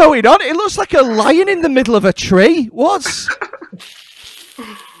 What's going on? It looks like a lion in the middle of a tree. What's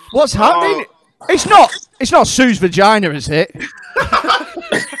happening? It's not Sue's vagina, is it?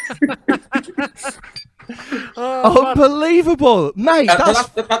 Unbelievable, mate. That's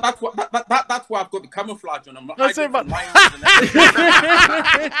why I've got the camouflage on. That's it, man.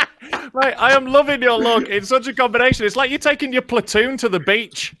 Mate, I am loving your look. It's such a combination. It's like you're taking your platoon to the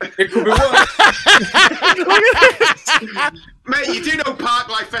beach. It could be worse. Mate, you do know Park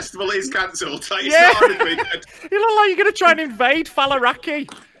Life Festival is cancelled. Like, it's not on this weekend. You look like you're going to try and invade Falaraki.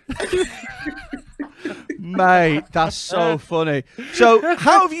 Mate, that's so funny. So,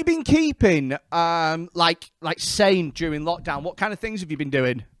 how have you been keeping, like sane during lockdown? What kind of things have you been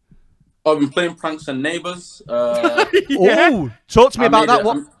doing? I've been playing pranks on neighbours. Oh, talk to me about that.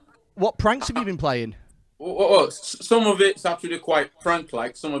 What pranks have you been playing? Some of it's actually quite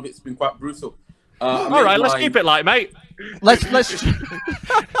prank-like. Some of it's been quite brutal. All right, let's keep it light, mate. Let's.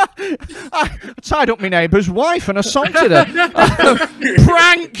 I tied up my neighbour's wife and assaulted her.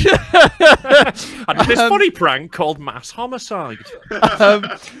 Prank. I did this funny prank called mass homicide.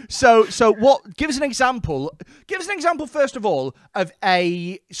 So what? Give us an example. Give us an example first of all of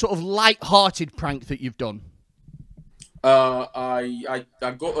a sort of light-hearted prank that you've done. I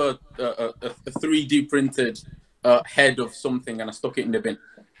got a 3D printed head of something and I stuck it in the bin.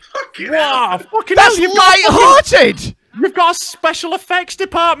 Wow, fucking that's light-hearted. You've got a special effects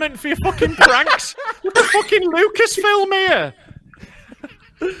department for your fucking pranks. You're the fucking Lucasfilm here.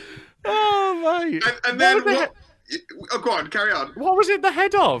 Oh, mate. And then what? Oh, go on, carry on. What was it the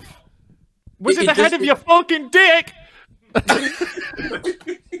head of? Was it the head of your fucking dick?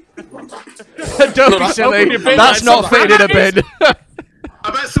 Don't be silly. That's not fitting in a bin.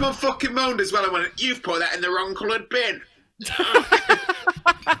 I bet someone fucking moaned as well and went, "You've put that in the wrong coloured bin."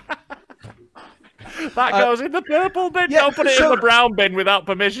 That goes in the purple bin. Yeah, Don't put it in the brown bin without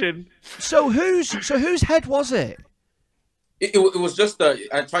permission. So whose head was it? It was just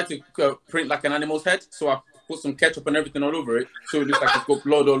I tried to print like an animal's head, so I put some ketchup and everything all over it, so it looks like it's got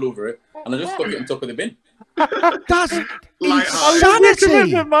blood all over it, and I just stuck it on top of the bin. That's Lighthearted.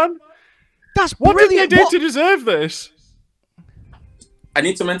 insanity, man. That's What did brilliant. they do to deserve this? I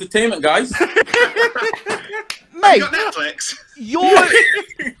need some entertainment, guys. Mate, You got Netflix?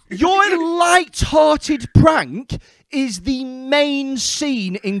 your light-hearted prank is the main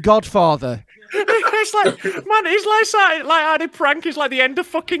scene in Godfather. It's like, man, his light-hearted prank is like the end of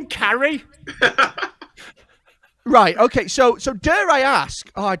fucking Carrie. Right. Okay. So dare I ask?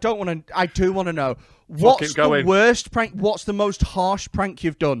 Oh, I do want to know. What's the worst prank? What's the most harsh prank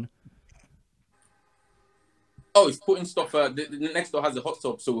you've done? Oh, it's putting stuff. The next door has a hot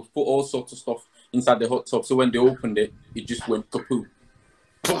tub, so we've put all sorts of stuff inside the hot tub. So when they opened it, it just went kapoo.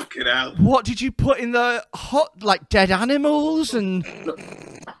 Fucking hell. What did you put in the hot? Like dead animals and?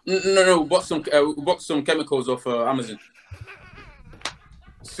 No. Bought some chemicals off Amazon.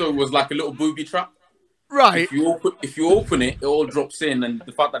 So it was like a little booby trap. Right. If you open it, it all drops in, and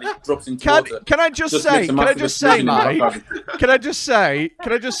the fact that it drops into water. Can I just say, Mike? Can I just say,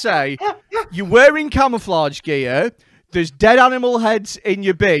 you're wearing camouflage gear. There's dead animal heads in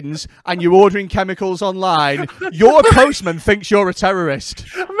your bins, and you're ordering chemicals online. Your postman thinks you're a terrorist.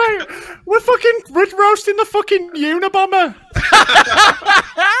 Mate, we're roasting the fucking Unabomber.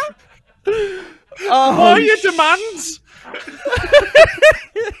 What are your demands?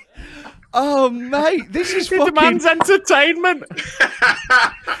 Oh, mate, this is fucking... demands entertainment.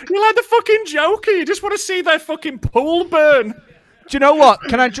 You're like the fucking Joker. You just want to see their fucking pool burn. Do you know what?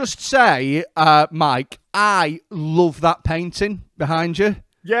 Can I just say, Mike, I love that painting behind you.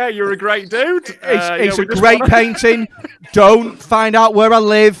 Yeah, you're a great dude. It's a great painting. Don't find out where I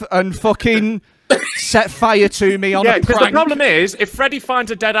live and fucking set fire to me on a prank. Because the problem is, if Freddy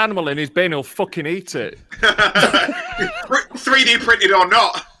finds a dead animal in his bin, he'll fucking eat it. 3D printed or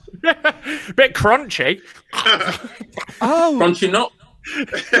not. Bit crunchy. Oh, Crunchy nut.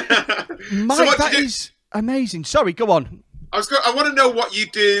 Mike, that is amazing. Sorry, go on. I want to know what you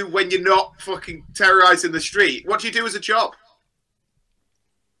do when you're not fucking terrorizing the street. What do you do as a job?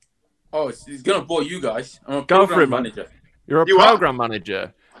 Oh, it's gonna bore you guys. I'm a Go program for it, manager. You're a program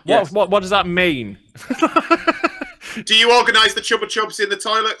manager. Yes. What does that mean? Do you organise the Chubba Chubs in the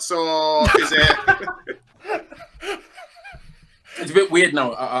toilets, or is it? It's a bit weird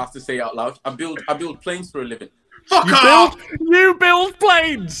now. I have to say it out loud. I build planes for a living. Fuck off! You build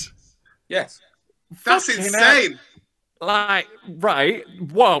planes. Yes. That's Fucking insane. Like, right?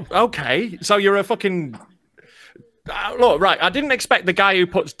 Whoa. Okay. So you're a fucking. Look, right. I didn't expect the guy who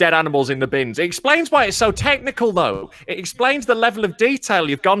puts dead animals in the bins. It explains why it's so technical, though. It explains the level of detail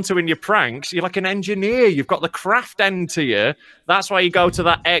you've gone to in your pranks. You're like an engineer. You've got the craft end to you. That's why you go to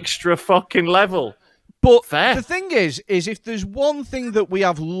that extra fucking level. But Fair. the thing is if there's one thing that we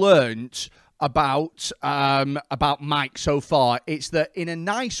have learnt about Mike so far, it's that in a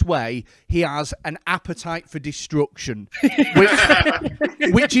nice way he has an appetite for destruction,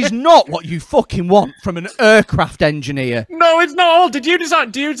 which is not what you fucking want from an aircraft engineer. No, it's not all. Do you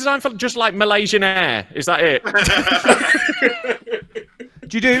design for just like Malaysian Air? Is that it?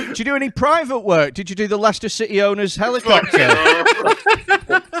 Do you do any private work? Did you do the Leicester City owners helicopter?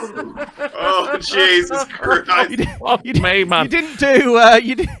 Oh Jesus Christ! You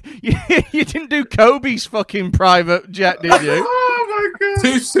didn't do Kobe's fucking private jet, did you? Oh my God!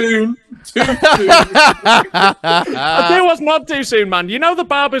 Too soon. I tell you what's not too soon, man. You know the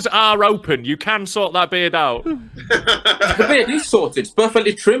barbers are open. You can sort that beard out. The beard is sorted. It's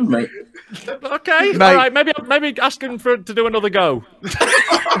perfectly trimmed, mate. Okay, Mate. all right. Maybe ask him to do another go.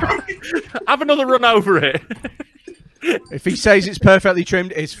 Have another run over it. If he says it's perfectly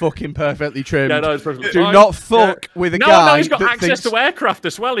trimmed, it's fucking perfectly trimmed. Yeah, no, it's perfectly Do fine. not fuck with a guy. No, he's got that access thinks... to aircraft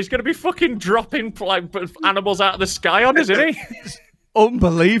as well. He's going to be fucking dropping like animals out of the sky on us, isn't he?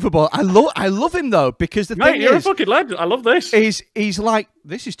 Unbelievable. I love him though, because the Mate, thing you're is, a fucking legend. I love this. he's like,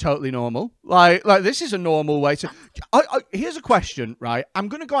 this is totally normal. Like this is a normal way to. Here's a question, right? I'm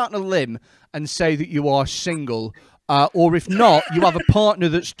going to go out on a limb and say that you are single, or if not, you have a partner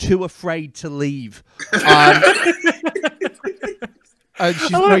that's too afraid to leave. And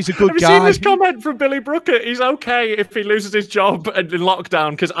he's a good Have you guy. seen this comment from Billy Brooker? He's okay if he loses his job in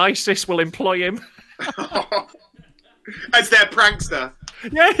lockdown because ISIS will employ him. As their prankster.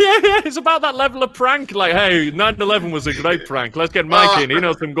 Yeah. It's about that level of prank. Like, hey, 9/11 was a great prank. Let's get Mike in. He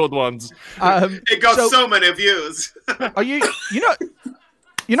knows some good ones. It got so many views. Are you're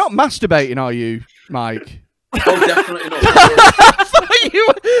not masturbating, are you, Mike? Oh, definitely not.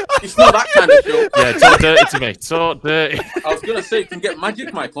 It's not that kind of show. Yeah, talk dirty to me. Talk dirty. I was gonna say you can get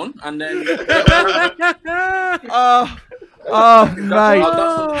Magic Mike on, and then. Oh,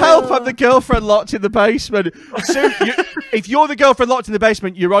 mate. Help, I'm the girlfriend locked in the basement. So, if you're the girlfriend locked in the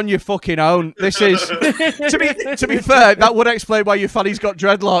basement, you're on your fucking own. This is, to be fair, that would explain why your fanny's got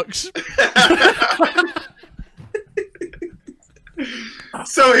dreadlocks.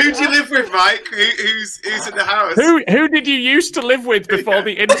 So who do you live with, Mike? Who's in the house? Who did you used to live with before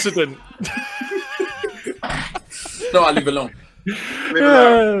the incident? No, I live alone.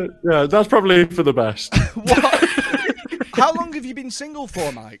 Yeah, that's probably for the best. What? How long have you been single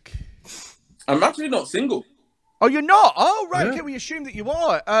for, Mike? I'm actually not single. Oh, you're not? Oh, right. Yeah. Okay, we assume that you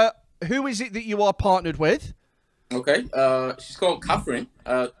are. Who is it that you are partnered with? Okay. She's called Catherine.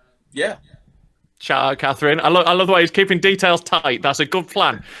 Yeah. Shout out, Catherine. I love the way he's keeping details tight. That's a good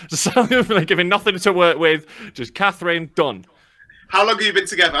plan. So giving nothing to work with. Just Catherine, done. How long have you been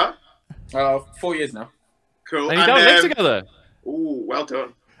together? 4 years now. Cool. And you don't live together. Ooh, well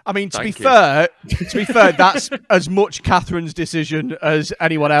done. I mean, to be Thank you. fair, that's as much Catherine's decision as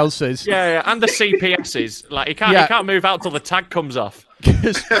anyone else's. Yeah, and the CPS's. Like he can't move out till the tag comes off.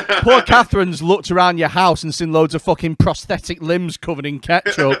 Because poor Catherine's looked around your house and seen loads of fucking prosthetic limbs covered in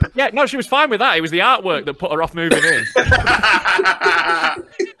ketchup. Yeah, no, she was fine with that. It was the artwork that put her off moving in.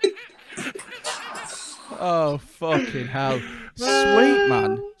 Oh, fucking hell. Sweet,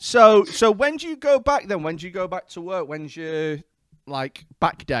 man. So when do you go back then? When do you go back to work? When's your, like,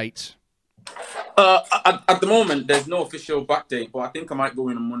 back date? At the moment, there's no official back date, but I think I might go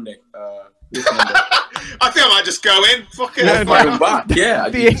in on Monday. This Monday. I think I might just go in. Fuck it. Back. Yeah,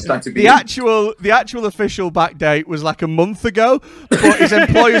 the actual official back date was like a month ago, but his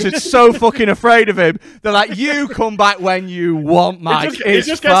employers are so fucking afraid of him. They're like, "You come back when you want, Mike.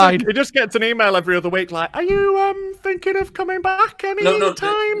 It's fine." He just gets an email every other week, like, "Are you thinking of coming back any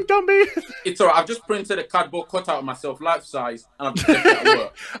time? Don't be." It's alright. I've just printed a cardboard cutout of myself, life size, and I've just left it at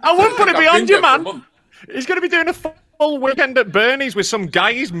work. I wouldn't put it beyond you, man. He's going to be doing a full weekend at Bernie's with some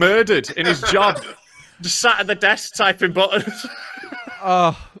guy he's murdered in his job. Just sat at the desk typing buttons.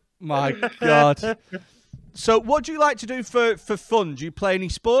 Oh, my God. So what do you like to do for fun? Do you play any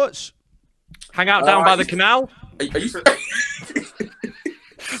sports? Hang out down by the canal? I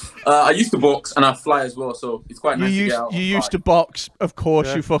used to box and I fly as well, so it's quite nice to get out. You used to box, of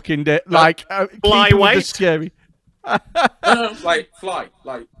course you fucking did. Like, fly weight? Scary. No, like fly.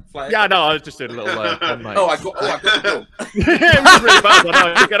 Yeah, no, I was just doing a little fun, mate. I got to go. It was really bad.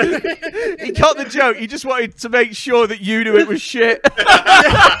 I know. He got the joke. He just wanted to make sure that you knew it was shit.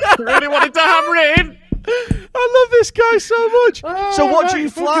 Really wanted to hammer it in. I love this guy so much. So what do you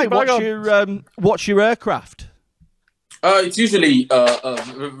fly? fucking What's your aircraft? It's usually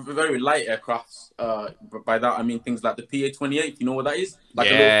very light aircrafts. By that I mean things like the PA-28. You know what that is? Like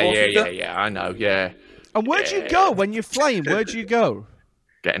Yeah. I know. Yeah. And where do you go when you're flying? Where do you go?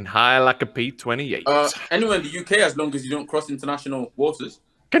 Getting high like a P-28. Anywhere in the UK, as long as you don't cross international waters.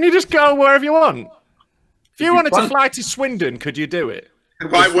 Can you just go wherever you want? If you wanted to fly to Swindon, could you do it?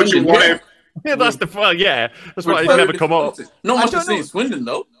 Why would you want to? Yeah, that's the fun. Yeah, that's why it's never come up. Not much to see in Swindon,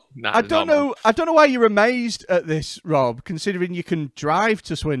 though. Nah, I don't know why you're amazed at this, Rob, considering you can drive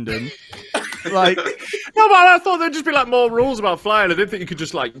to Swindon. Like, no, but I thought there'd just be like more rules about flying. I didn't think you could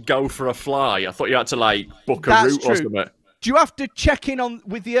just like go for a fly. I thought you had to like book a route or something. Do you have to check in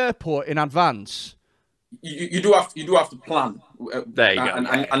with the airport in advance? You do have to plan. There you go.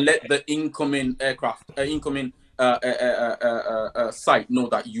 And let the incoming site know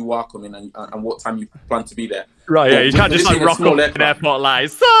that you are coming and what time you plan to be there. Right, yeah, you can't just like rock up an airport like,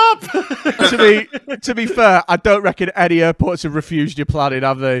 stop! To be fair, I don't reckon any airports have refused your planning,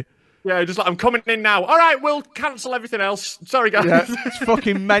 have they? Yeah, just like, I'm coming in now. All right, we'll cancel everything else. Sorry, guys. Yeah, it's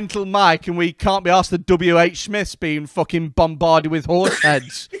fucking mental, Mike, and we can't be asked the W.H. Smiths being fucking bombarded with horse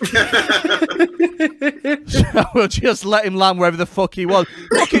heads. So we'll just let him land wherever the fuck he was.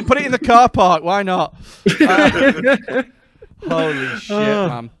 Fucking put it in the car park. Why not? Holy shit,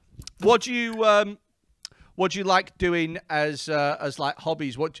 man. What do you like doing as like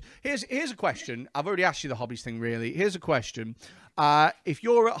hobbies? Here's a question. I've already asked you the hobbies thing, really. Here's a question. If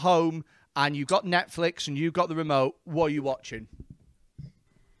you're at home and you've got Netflix and you've got the remote, what are you watching?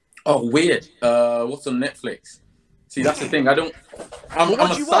 Oh, weird. What's on Netflix? See, that's the thing. I'm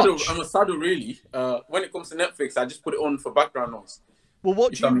a saddle, really. When it comes to Netflix, I just put it on for background noise. Well,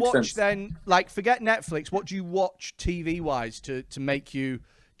 what do you watch then? Like, forget Netflix. What do you watch TV-wise to make you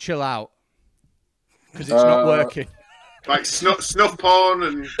chill out? Because it's not working. Like snuff porn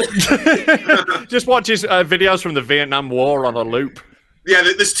and just watches videos from the Vietnam War on a loop. Yeah,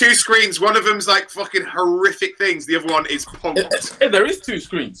 there's 2 screens. One of them's like fucking horrific things. The other one is pumped. Hey, there is 2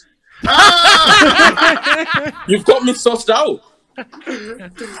 screens. Ah! You've got me sussed out.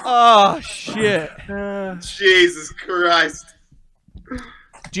 Oh shit! Jesus Christ!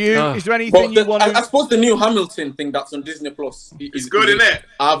 Do you? Is there anything you want? I suppose the new Hamilton thing that's on Disney Plus is good, isn't it?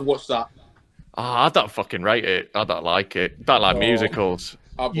 I've watched that. I don't fucking rate it. I don't like it. Don't like musicals.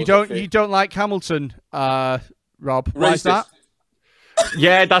 You don't like Hamilton, Rob? Why is that?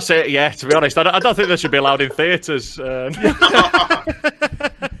 Yeah, that's it. Yeah, to be honest, I don't think they should be allowed in theatres. No,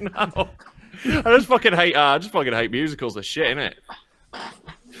 I just fucking hate musicals. They're shit, innit?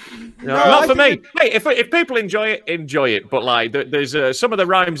 No, not for me. Hey, if people enjoy it, enjoy it. But like, there's some of the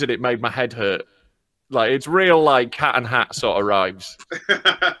rhymes in it made my head hurt. Like, it's real like cat and hat sort of rhymes.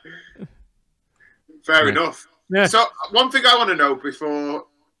 Fair enough. Yeah. So one thing I want to know before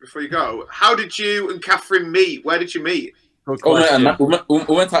you go, how did you and Catherine meet? Where did you meet? We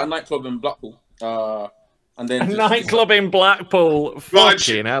went to a nightclub in Blackpool. And then a nightclub in Blackpool.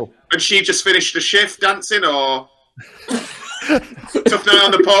 Fucking hell. And she just finished the shift dancing, or took an eye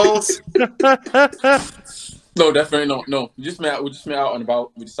on the poles? No, definitely not. No, we just met out and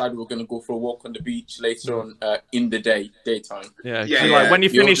about. We decided we were going to go for a walk on the beach later on in the daytime. Yeah. Like, when you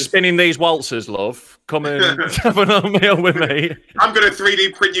finish spinning these waltzers, love, come and have another meal with me. I'm going to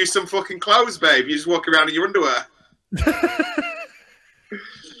 3D print you some fucking clothes, babe. You just walk around in your underwear.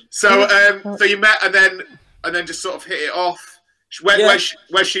 So you met and then just sort of hit it off. Where's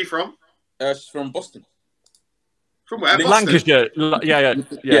she from? She's from Boston. From where? Lancashire. Yeah.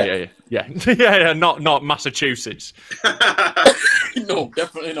 Not Massachusetts. No,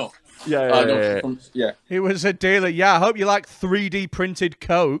 definitely not. Yeah. He was a dealer. Yeah, I hope you like 3D printed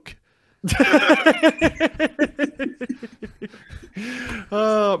Coke. Mate,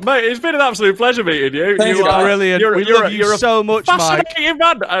 it's been an absolute pleasure meeting you. You are brilliant. We love you so much, Mike. Fascinating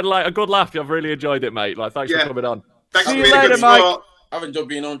man, and like a good laugh. I've really enjoyed it, mate. Like, thanks for coming on. Thanks See you later, Mike. I've enjoyed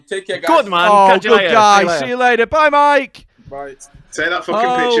being on. Take care, guys. Good man. Oh, catch you good later. guy. See you later. Bye, Mike. Bye. Take that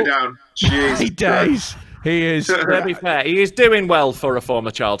fucking picture down. Jesus days. He is. To be fair, he is doing well for a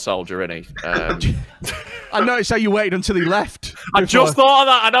former child soldier, isn't he? I noticed how you waited until he left. I just thought of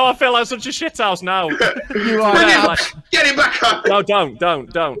that. I know I feel like such a shithouse now. You are. Get him back on. No, don't.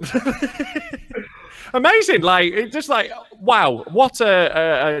 Amazing. Like, it's just like, wow, what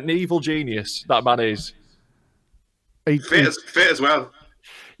an evil genius that man is. Fit as well.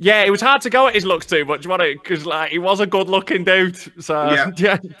 Yeah, it was hard to go at his looks too much, wasn't it? Because like he was a good-looking dude. So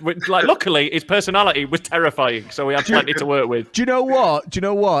yeah. Like luckily his personality was terrifying, so we had plenty to work with. Do you know what?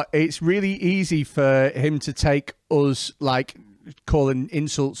 It's really easy for him to take us like calling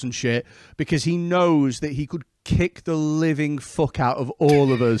insults and shit because he knows that he could kick the living fuck out of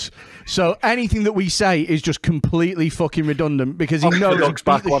all of us. So anything that we say is just completely fucking redundant because he knows he'll beat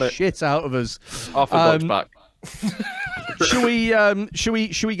the shit out of us. Off the dog's back. Should we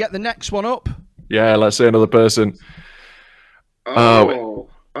get the next one up? Yeah, let's see another person. Well,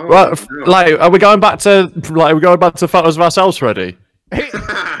 no. Like, are we going back to photos of ourselves, Freddie?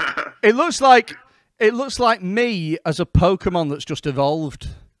 It looks like me as a Pokemon that's just evolved.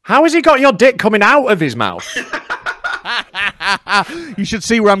 How has he got your dick coming out of his mouth? You should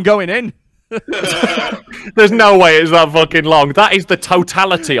see where I'm going in. There's no way it's that fucking long. That is the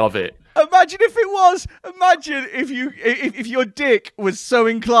totality of it. Imagine if it was. Imagine if your dick was so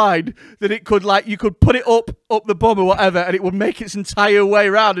inclined that it could you could put it up the bum or whatever, and it would make its entire way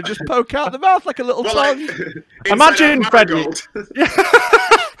around and just poke out the mouth like a little tongue. Imagine Freddie.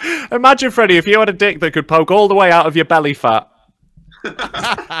 Imagine Freddie if you had a dick that could poke all the way out of your belly fat.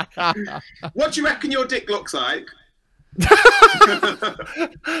 What do you reckon your dick looks like? The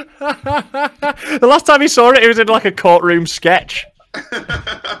last time he saw it was in like a courtroom sketch.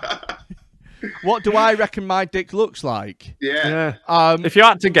 What do I reckon my dick looks like? Yeah. If you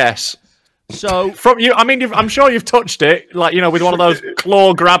had to guess. So from you, I mean, I'm sure you've touched it, like, you know, with one of those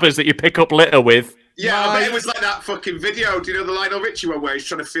claw grabbers that you pick up litter with. Yeah, I bet it was like that fucking video. Do you know the Lionel Richie one where he's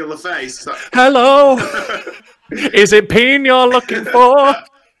trying to feel the face? Like... Hello, is it peen you're looking for?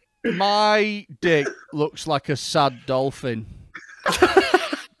 My dick looks like a sad dolphin.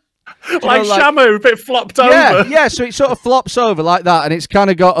 Like Shamu, a bit flopped over. Yeah, so it sort of flops over like that, and it's kind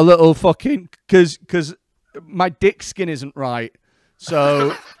of got a little fucking... Because my dick skin isn't right,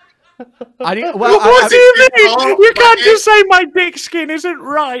 so... What do you mean? You can't just say my dick skin isn't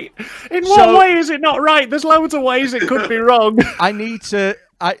right. In what way is it not right? There's loads of ways it could be wrong. I need to...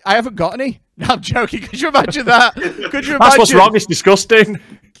 I haven't got any. No, I'm joking. Could you imagine that? Could you imagine? That's what's wrong. It's disgusting.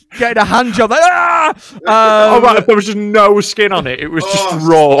 getting a hand job. Like, oh, right, there was just no skin on it. It was just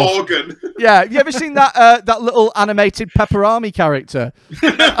raw. Organ. Yeah, have you ever seen that that little animated Pepperami character?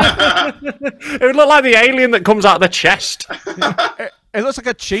 It would look like the alien that comes out of the chest. It looks like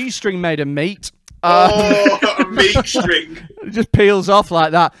a cheese string made of meat. A meat string. It just peels off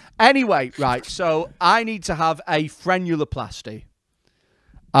like that. Anyway, right, so I need to have a frenuloplasty.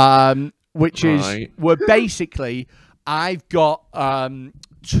 Which is where basically I've got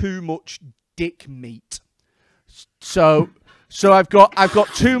too much dick meat. So I've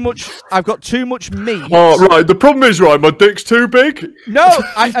got too much meat. Oh right, the problem is my dick's too big. No,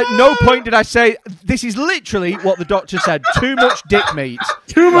 at no point did I say this is literally what the doctor said. Too much dick meat.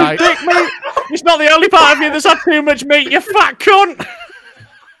 Too much dick meat. It's not the only part of you that's had too much meat, you fat cunt.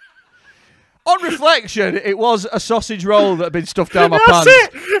 On reflection, it was a sausage roll that had been stuffed down my pants.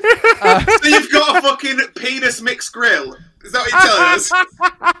 So you've got a fucking penis mixed grill? Is that what you're telling us?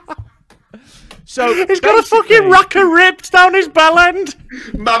 So he's got a fucking rack of ribs down his bell end.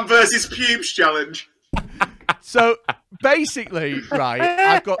 Man versus pubes challenge. So basically, right,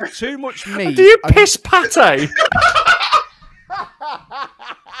 I've got too much meat. Do you piss pate?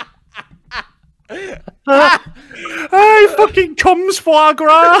 He fucking comes foie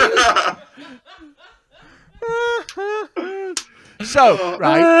gras. So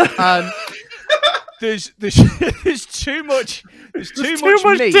right, there's too much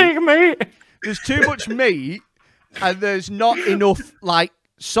meat. Dick meat. There's too much meat, and there's not enough like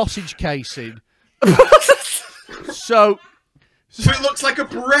sausage casing. So it looks like a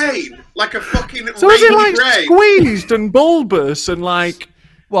brain, like a fucking. So is it like brain. squeezed and bulbous and like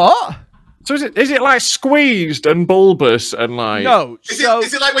what? So is it like squeezed and bulbous and like no? Is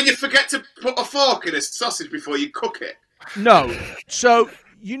it like when you forget to put a fork in a sausage before you cook it? No. So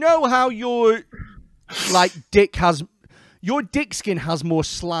you know how your dick skin has more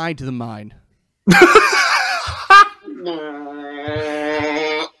slide than mine.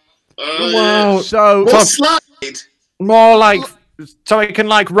 Wow. So more slide. More like so it can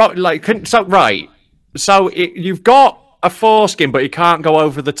like so right. So you've got a foreskin, but you can't go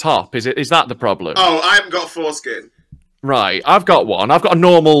over the top. Is that the problem? Oh, I haven't got a foreskin. Right, I've got one. I've got a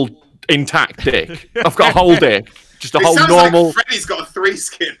normal intact dick. I've got a whole dick. Just a whole normal. Like Freddy's got a 3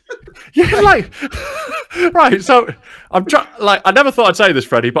 skin. Yeah, like right. So I'm trying. Like I never thought I'd say this,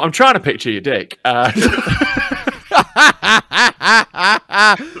 Freddie, but I'm trying to picture your dick.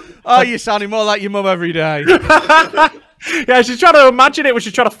 Oh, you're sounding more like your mum every day. Yeah, she's trying to imagine it when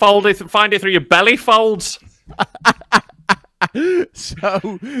she's trying to find it through your belly folds.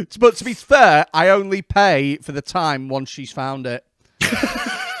 So, but to be fair, I only pay for the time once she's found it.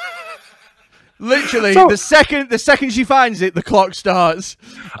 Literally, the second she finds it, the clock starts.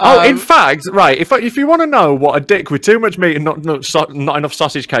 In fact, right, if you want to know what a dick with too much meat and not enough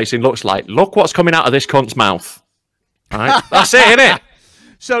sausage casing looks like, look what's coming out of this cunt's mouth. Right, that's it, innit?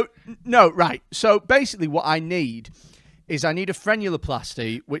 So no, right. So basically, what I need is a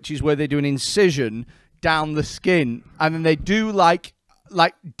frenuloplasty, which is where they do an incision down the skin, and then they do like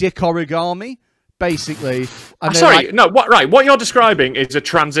dick origami, basically. And sorry, no, what? Right, what you're describing is a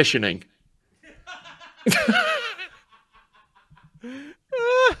transitioning.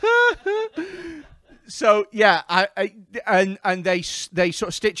 So yeah, and they sort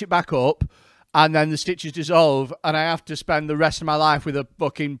of stitch it back up, and then the stitches dissolve, and I have to spend the rest of my life with a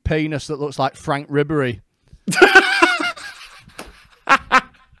fucking penis that looks like Frank Ribery.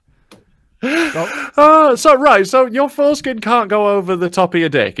 So your foreskin can't go over the top of your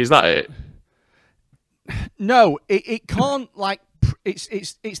dick, is that it? No, it can't. Like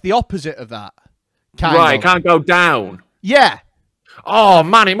it's the opposite of that. Right, it can't go down. Yeah. Oh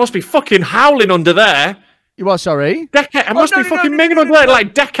man, it must be fucking howling under there. You what? Sorry. It must be fucking minging under there,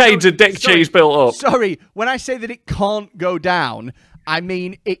 like decades of dick cheese built up. Sorry, when I say that it can't go down, I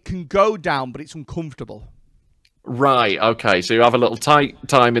mean it can go down, but it's uncomfortable. Right. Okay. So you have a little tight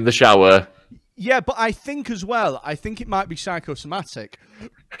time in the shower. Yeah, but I think as well, it might be psychosomatic.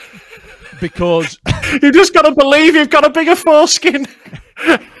 Because you just got to believe you've got a bigger foreskin.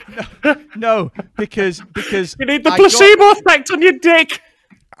 No, because you need the placebo effect on your dick.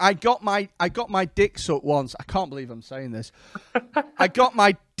 I got my dick sucked once. I can't believe I'm saying this. I got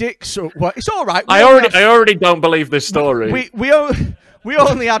my dick sucked. Well, it's all right. I already don't believe this story. We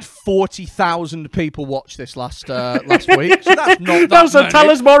only had 40,000 people watch this last week, so that's not that many. Tell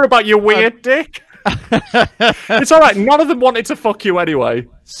us more about your weird dick. It's all right. None of them wanted to fuck you anyway.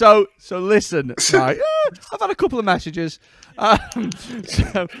 So listen, right? I've had a couple of messages. Sue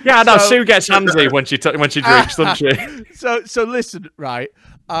gets handsy when she drinks, doesn't she? So listen, right?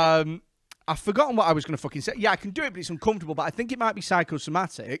 I've forgotten what I was going to fucking say. Yeah, I can do it, but it's uncomfortable. But I think it might be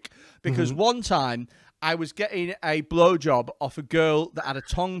psychosomatic because one time I was getting a blowjob off a girl that had a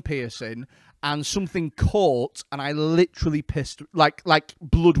tongue piercing and something caught, and I literally pissed, like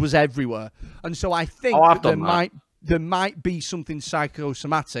blood was everywhere. And so I think there might be something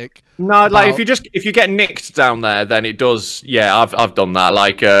psychosomatic. No, like if you get nicked down there, then it does. Yeah, I've done that.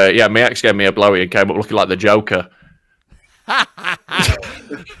 Like, yeah, my ex gave me a blowy and came up looking like the Joker.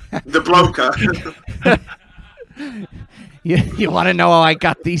 The bloker. You want to know how I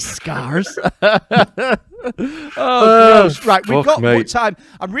got these scars? Gross. Right, we've got more time.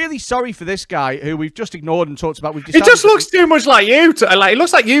 I'm really sorry for this guy who we've just ignored and talked about. It just looks too much like you. Like, it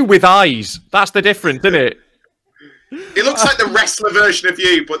looks like you with eyes. That's the difference, isn't it? It looks like the wrestler version of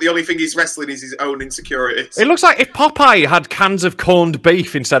you, but the only thing he's wrestling is his own insecurities. It looks like if Popeye had cans of corned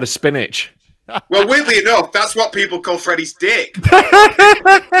beef instead of spinach. Well, weirdly enough, that's what people call Freddy's dick.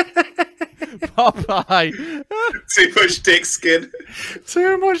 Popeye. Too much dick skin.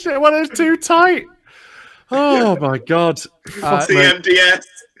 Too much. Well, it's too tight. Oh my god. TMDS.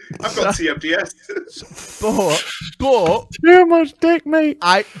 I've got TMDS. But too much dick, mate.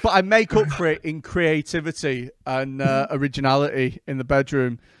 But I make up for it in creativity and originality in the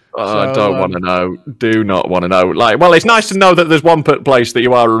bedroom. I don't want to know. Do not want to know. Like, well, it's nice to know that there's one place that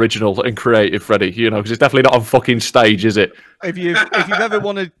you are original and creative, Freddie. You know, because it's definitely not on fucking stage, is it? If you ever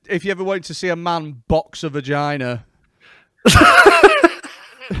wanted to see a man box a vagina,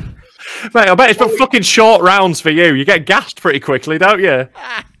 mate, I bet it's for fucking short rounds for you. You get gassed pretty quickly, don't you?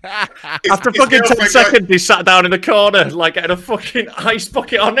 After fucking 10 seconds, he sat down in the corner, like getting a fucking ice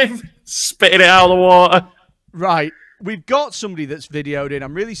bucket on him, spitting it out of the water. Right. We've got somebody that's videoed in.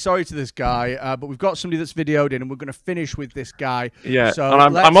 I'm really sorry to this guy, but we've got somebody that's videoed in, and we're going to finish with this guy. Yeah, so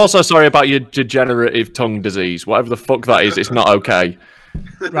and I'm also sorry about your degenerative tongue disease. Whatever the fuck that is, it's not okay.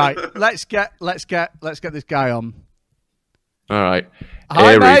 Right, let's get this guy on. All right.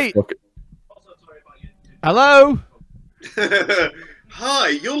 Hi, mate. Hello. Hi,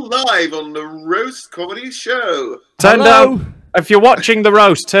 you're live on the Roast Comedy Show. Turn down. If you're watching the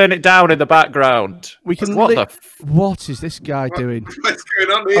roast, turn it down in the background. We can. What is this guy doing? What's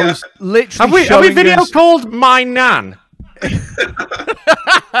going on here? Literally have we video called My Nan?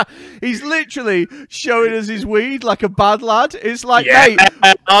 He's literally showing us his weed like a bad lad. It's like, mate,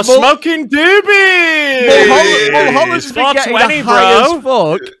 I'm smoking doobie. Mulholland's been getting high as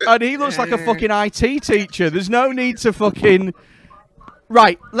fuck, and he looks like a fucking IT teacher. There's no need to fucking.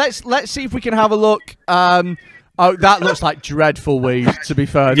 Right, let's see if we can have a look. Oh, that looks like dreadful weed, to be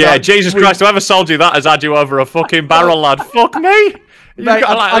fair. Yeah, Jesus Christ, whoever sold you that has had you over a fucking barrel, lad. Fuck me. You've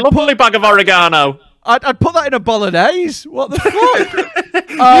got like a lovely bag of oregano. I'd put that in a bolognese. What the fuck?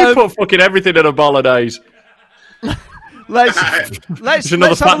 You put fucking everything in a bolognese. Let's have a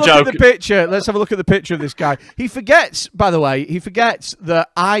look at the picture. Let's have a look at the picture of this guy. He forgets, by the way, that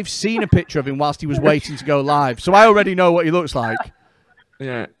I've seen a picture of him whilst he was waiting to go live. So I already know what he looks like.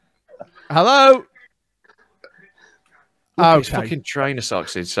 Yeah. Hello? Okay. Fucking trainer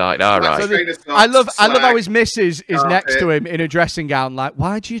socks inside. All right. So I love how his missus is next to him in a dressing gown. Like,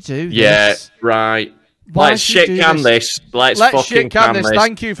 why'd you do this? Yeah, right. Let's shit can this. Let's fucking shit can this.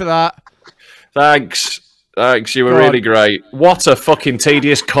 Thank you for that. Thanks. You were really great. What a fucking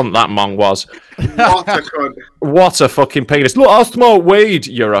tedious cunt that Mong was. What a cunt. What a fucking penis. Look, I smoke weed.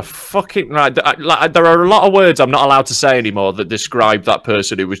 You're a fucking... Right, there are a lot of words I'm not allowed to say anymore that describe that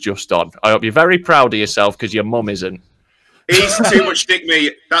person who was just on. I hope you're very proud of yourself because your mum isn't. He's too much dick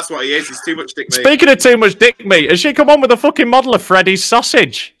meat. That's what he is. He's too much dick meat. Speaking of too much dick meat, has she come on with a fucking model of Freddy's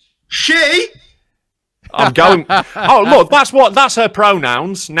sausage? She? I'm going... Oh, look, that's her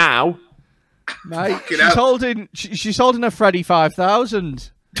pronouns now. Mate, she's holding a Freddy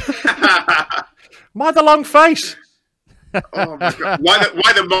 5000. Why the long face? Oh my god. Why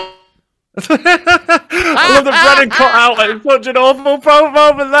the I love the bread and cut out. It's such an awful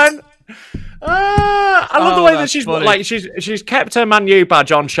moment then. I love the way that she's funny. Like she's kept her Man U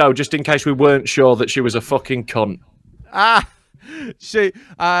badge on show just in case we weren't sure that she was a fucking cunt. See,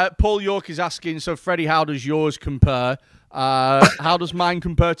 Paul York is asking, so Freddie, how does yours compare? How does mine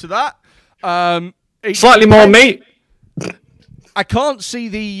compare to that? Slightly more meat. I can't see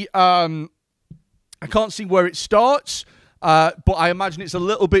the I can't see where it starts, but I imagine it's a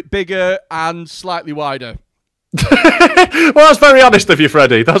little bit bigger and slightly wider. Well, that's very honest of you,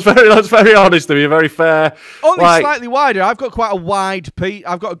 Freddie. That's very honest of you. Very fair. Only slightly wider. I've got quite a wide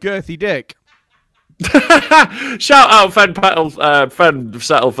I've got a girthy dick. Shout out Fen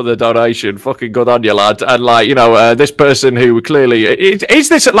Settle for the donation. Fucking good on you, lad. And like, you know, this person who clearly is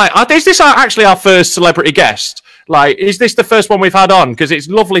this actually our first celebrity guest? Like, is this the first one we've had on? Because it's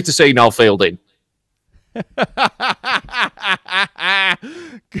lovely to see Noel Fielding.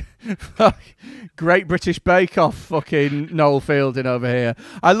 Great British Bake Off, fucking Noel Fielding over here.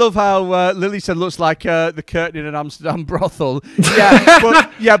 I love how Lily said looks like the curtain in an Amsterdam brothel.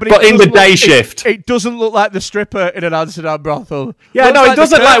 Yeah, but in the day shift, it doesn't look like the stripper in an Amsterdam brothle. Yeah, looks no, like it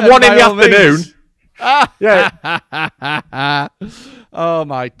doesn't like 1 in the afternoon. Yeah. Oh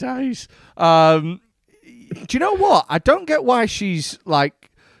my days. Do you know what? I don't get why she's like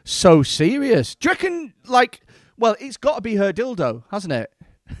so serious. Do you reckon, like, well, it's got to be her dildo, hasn't it?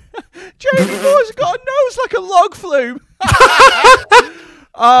 Jamie Moore's got a nose like a log flume.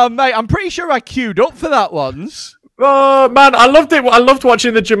 Mate, I'm pretty sure I queued up for that once. Oh man, I loved it. I loved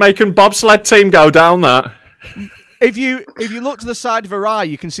watching the Jamaican bobsled team go down that. If you look to the side of her eye,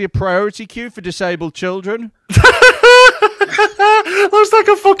 you can see a priority queue for disabled children. Looks like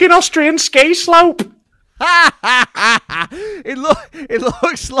a fucking Austrian ski slope. It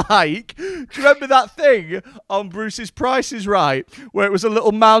looks like. Do you remember that thing on Bruce's Price is Right, where it was a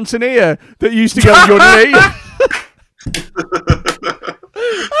little mountaineer that used to go yodeling?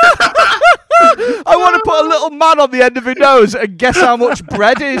 I want to put a little man on the end of his nose and guess how much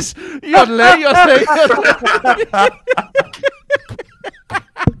bread is. Yodeling, yodeling, yodeling.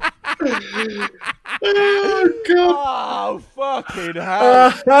 Oh god! Oh fucking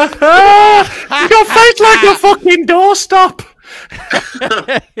hell! You got face like a fucking doorstop.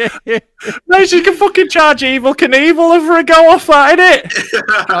 Mate, you can fucking charge Evil Knievel for a go off that, innit?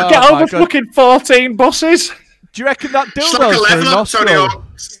 Get over fucking 14 buses. Do you reckon that It's like dildo's a for a level up Tony nostril?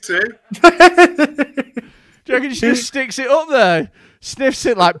 Hawk's too. Do you reckon she just sticks it up there, sniffs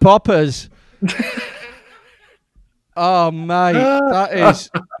it like poppers? Oh mate, that is.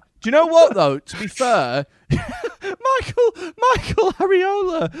 Do you know what though? To be fair, Michael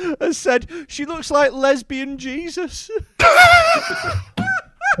Ariola has said she looks like lesbian Jesus.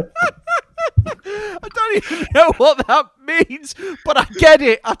 I don't even know what that means, but I get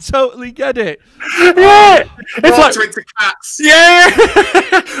it. I totally get it. Yeah, it's like into cats. Yeah.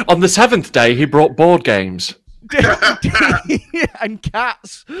 On the 7th day, he brought board games. And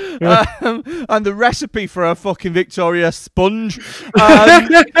cats, and the recipe for a fucking Victoria sponge.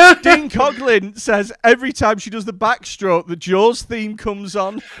 Dean Coughlin says every time she does the backstroke, the Jaws theme comes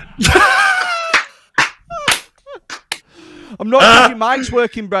on. I'm not sure if your mic's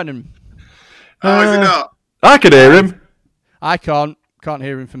working, Brennan. Oh, is it not? I could hear him. I can't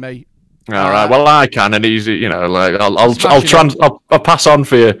hear him for me. All right, well I can, and he's, you know, like I'll pass on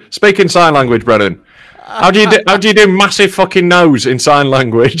for you. Speak in sign language, Brennan. How do you do massive fucking nose in sign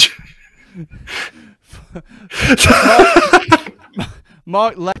language?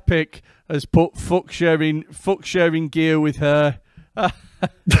 Mark Lepic has put fuck sharing gear with her. Oh,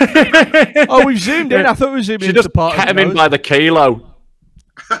 we've zoomed in. I thought we were zooming into the part. She just kept him in by the kilo.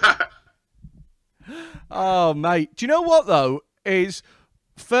 Oh, mate. Do you know what, though? Is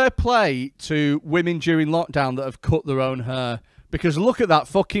fair play to women during lockdown that have cut their own hair. Because look at that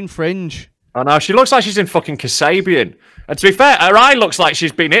fucking fringe. I know, she looks like she's in fucking Kasabian. And to be fair, her eye looks like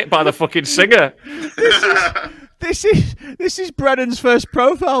she's been hit by the fucking singer. This is Brennan's first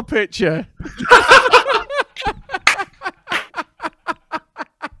profile picture.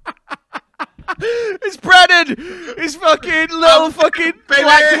 It's Brennan! His fucking little fucking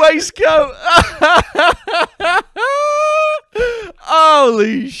black waistcoat.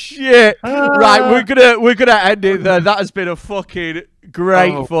 Holy shit! Right, we're gonna end it there. That has been a fucking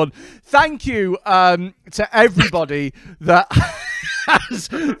great fun. Thank you to everybody that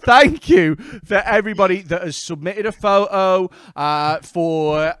thank you for everybody that has submitted a photo,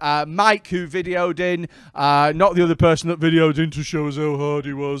 for Mike who videoed in, not the other person that videoed in to show us how hard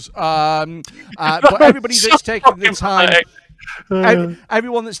he was, but everybody that's taken the time.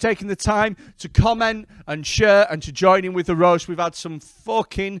 Everyone that's taken the time to comment and share and to join in with the roast. We've had some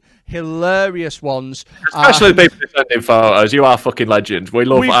fucking hilarious ones. Especially the people who send in photos. You are fucking legends. We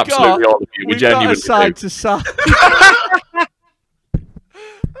love absolutely all of you. We genuinely do. Side to side.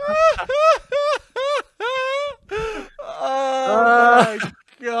 Oh my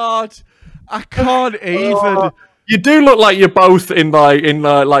god. I can't even. You do look like you're both in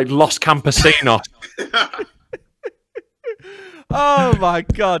like Los Campesinos. Oh my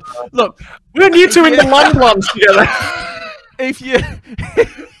god! Look, weren't you two in the Landlands together? If you, I'm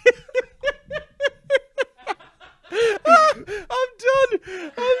done.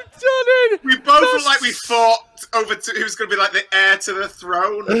 We both look like we fought over who's going to be like the heir to the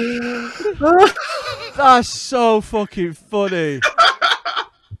throne. That's so fucking funny.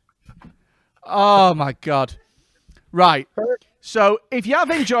 Oh my god! Right, So if you have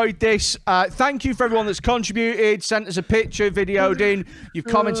enjoyed this, thank you for everyone that's contributed, sent us a picture, videoed in, you've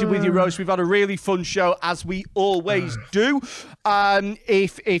commented with your roast. We've had a really fun show, as we always do.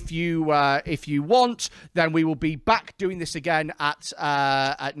 If you want, then we will be back doing this again at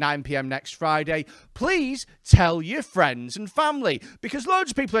 9 p.m. next Friday. Please tell your friends and family, because loads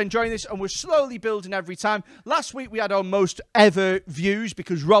of people are enjoying this and we're slowly building every time. Last week we had our most ever views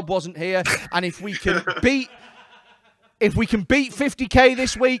because Rob wasn't here, and if we can beat 50k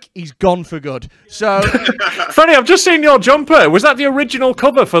this week, he's gone for good. So, Freddie, I've just seen your jumper. Was that the original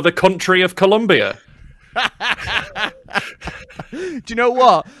cover for the country of Colombia? Do you know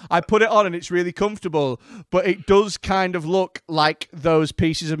what? I put it on and it's really comfortable, but it does kind of look like those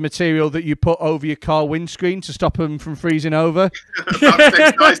pieces of material that you put over your car windscreen to stop them from freezing over.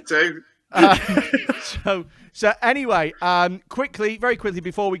 That's nice too. So anyway, very quickly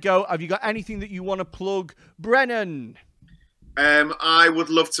before we go, have you got anything that you want to plug, Brennan? I would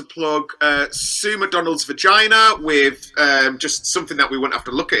love to plug Sue McDonald's vagina with just something that we wouldn't have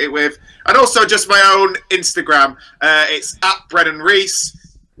to look at it with. And also just my own Instagram. It's at Brennan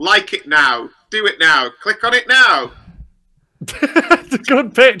Reese. Like it now. Do it now. Click on it now.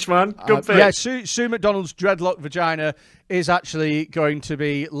 Good pitch, man. Good pitch. Yeah, Sue McDonald's dreadlock vagina is actually going to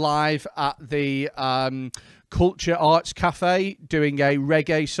be live at the Culture Arts Cafe doing a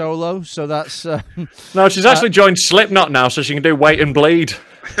reggae solo. So that's no, she's actually joined Slipknot now, so she can do Wait and Bleed.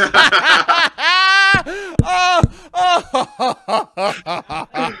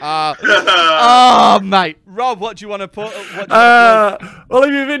 Oh, mate. Rob, what do you want to put? Well,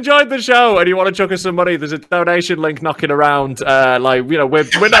 if you've enjoyed the show and you want to chuck us some money, there's a donation link knocking around. We're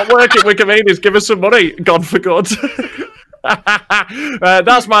not working with comedians. Give us some money. Gone for good.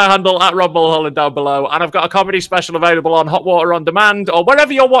 That's my handle at Rob Mulholland down below, and I've got a comedy special available on Hot Water On Demand, or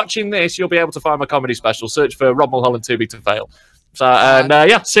wherever you're watching this, you'll be able to find my comedy special. Search for Rob Mulholland Too Big to Fail. So,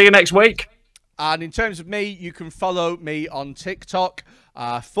 yeah, see you next week. And in terms of me, you can follow me on TikTok.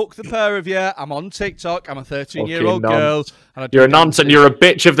 Fuck the pair of you. I'm on TikTok. I'm a 13-year-old girl. You're a nonce and you're a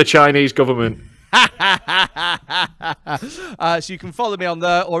bitch of the Chinese government. So you can follow me on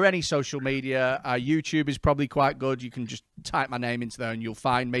there or any social media. YouTube is probably quite good. You can just type my name into there and you'll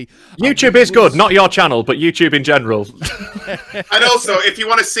find me. YouTube is good, not your channel, but YouTube in general. And also, if you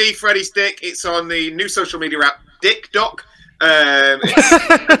want to see Freddie's dick, it's on the new social media app, DickDoc. When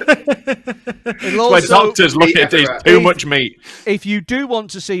doctors look at this, too much meat. If you do want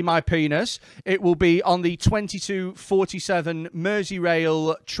to see my penis, it will be on the 2247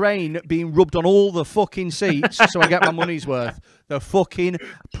 Merseyrail train being rubbed on all the fucking seats so I get my money's worth. The fucking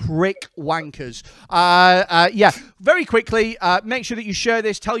prick wankers. Yeah, very quickly, make sure that you share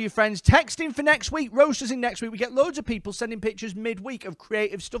this, tell your friends, text in for next week, roasters in next week. We get loads of people sending pictures midweek of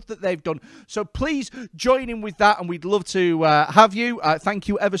creative stuff that they've done. So please join in with that, and we'd love to have you. Thank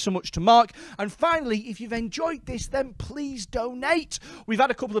you ever so much to Mark. And finally, if you've enjoyed this, then please donate. We've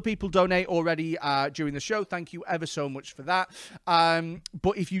had a couple of people donate already during the show. Thank you ever so much for that.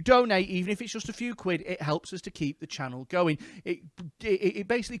 But if you donate, even if it's just a few quid, it helps us to keep the channel going. It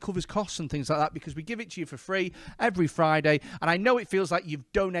basically covers costs and things like that because we give it to you for free every Friday. And I know it feels like you've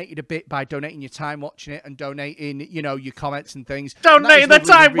donated a bit by donating your time watching it and donating, you know, your comments and things. Donating the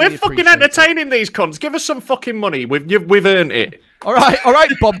time. We're fucking entertaining these cunts. Give us some fucking money. We've earned it. All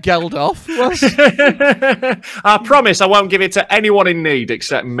right, Bob Geldof. I promise I won't give it to anyone in need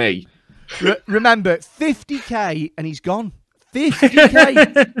except me. Remember, 50k and he's gone.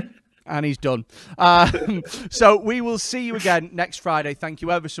 50k. And he's done. So we will see you again next Friday. Thank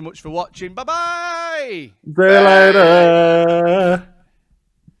you ever so much for watching. Bye-bye. See you later.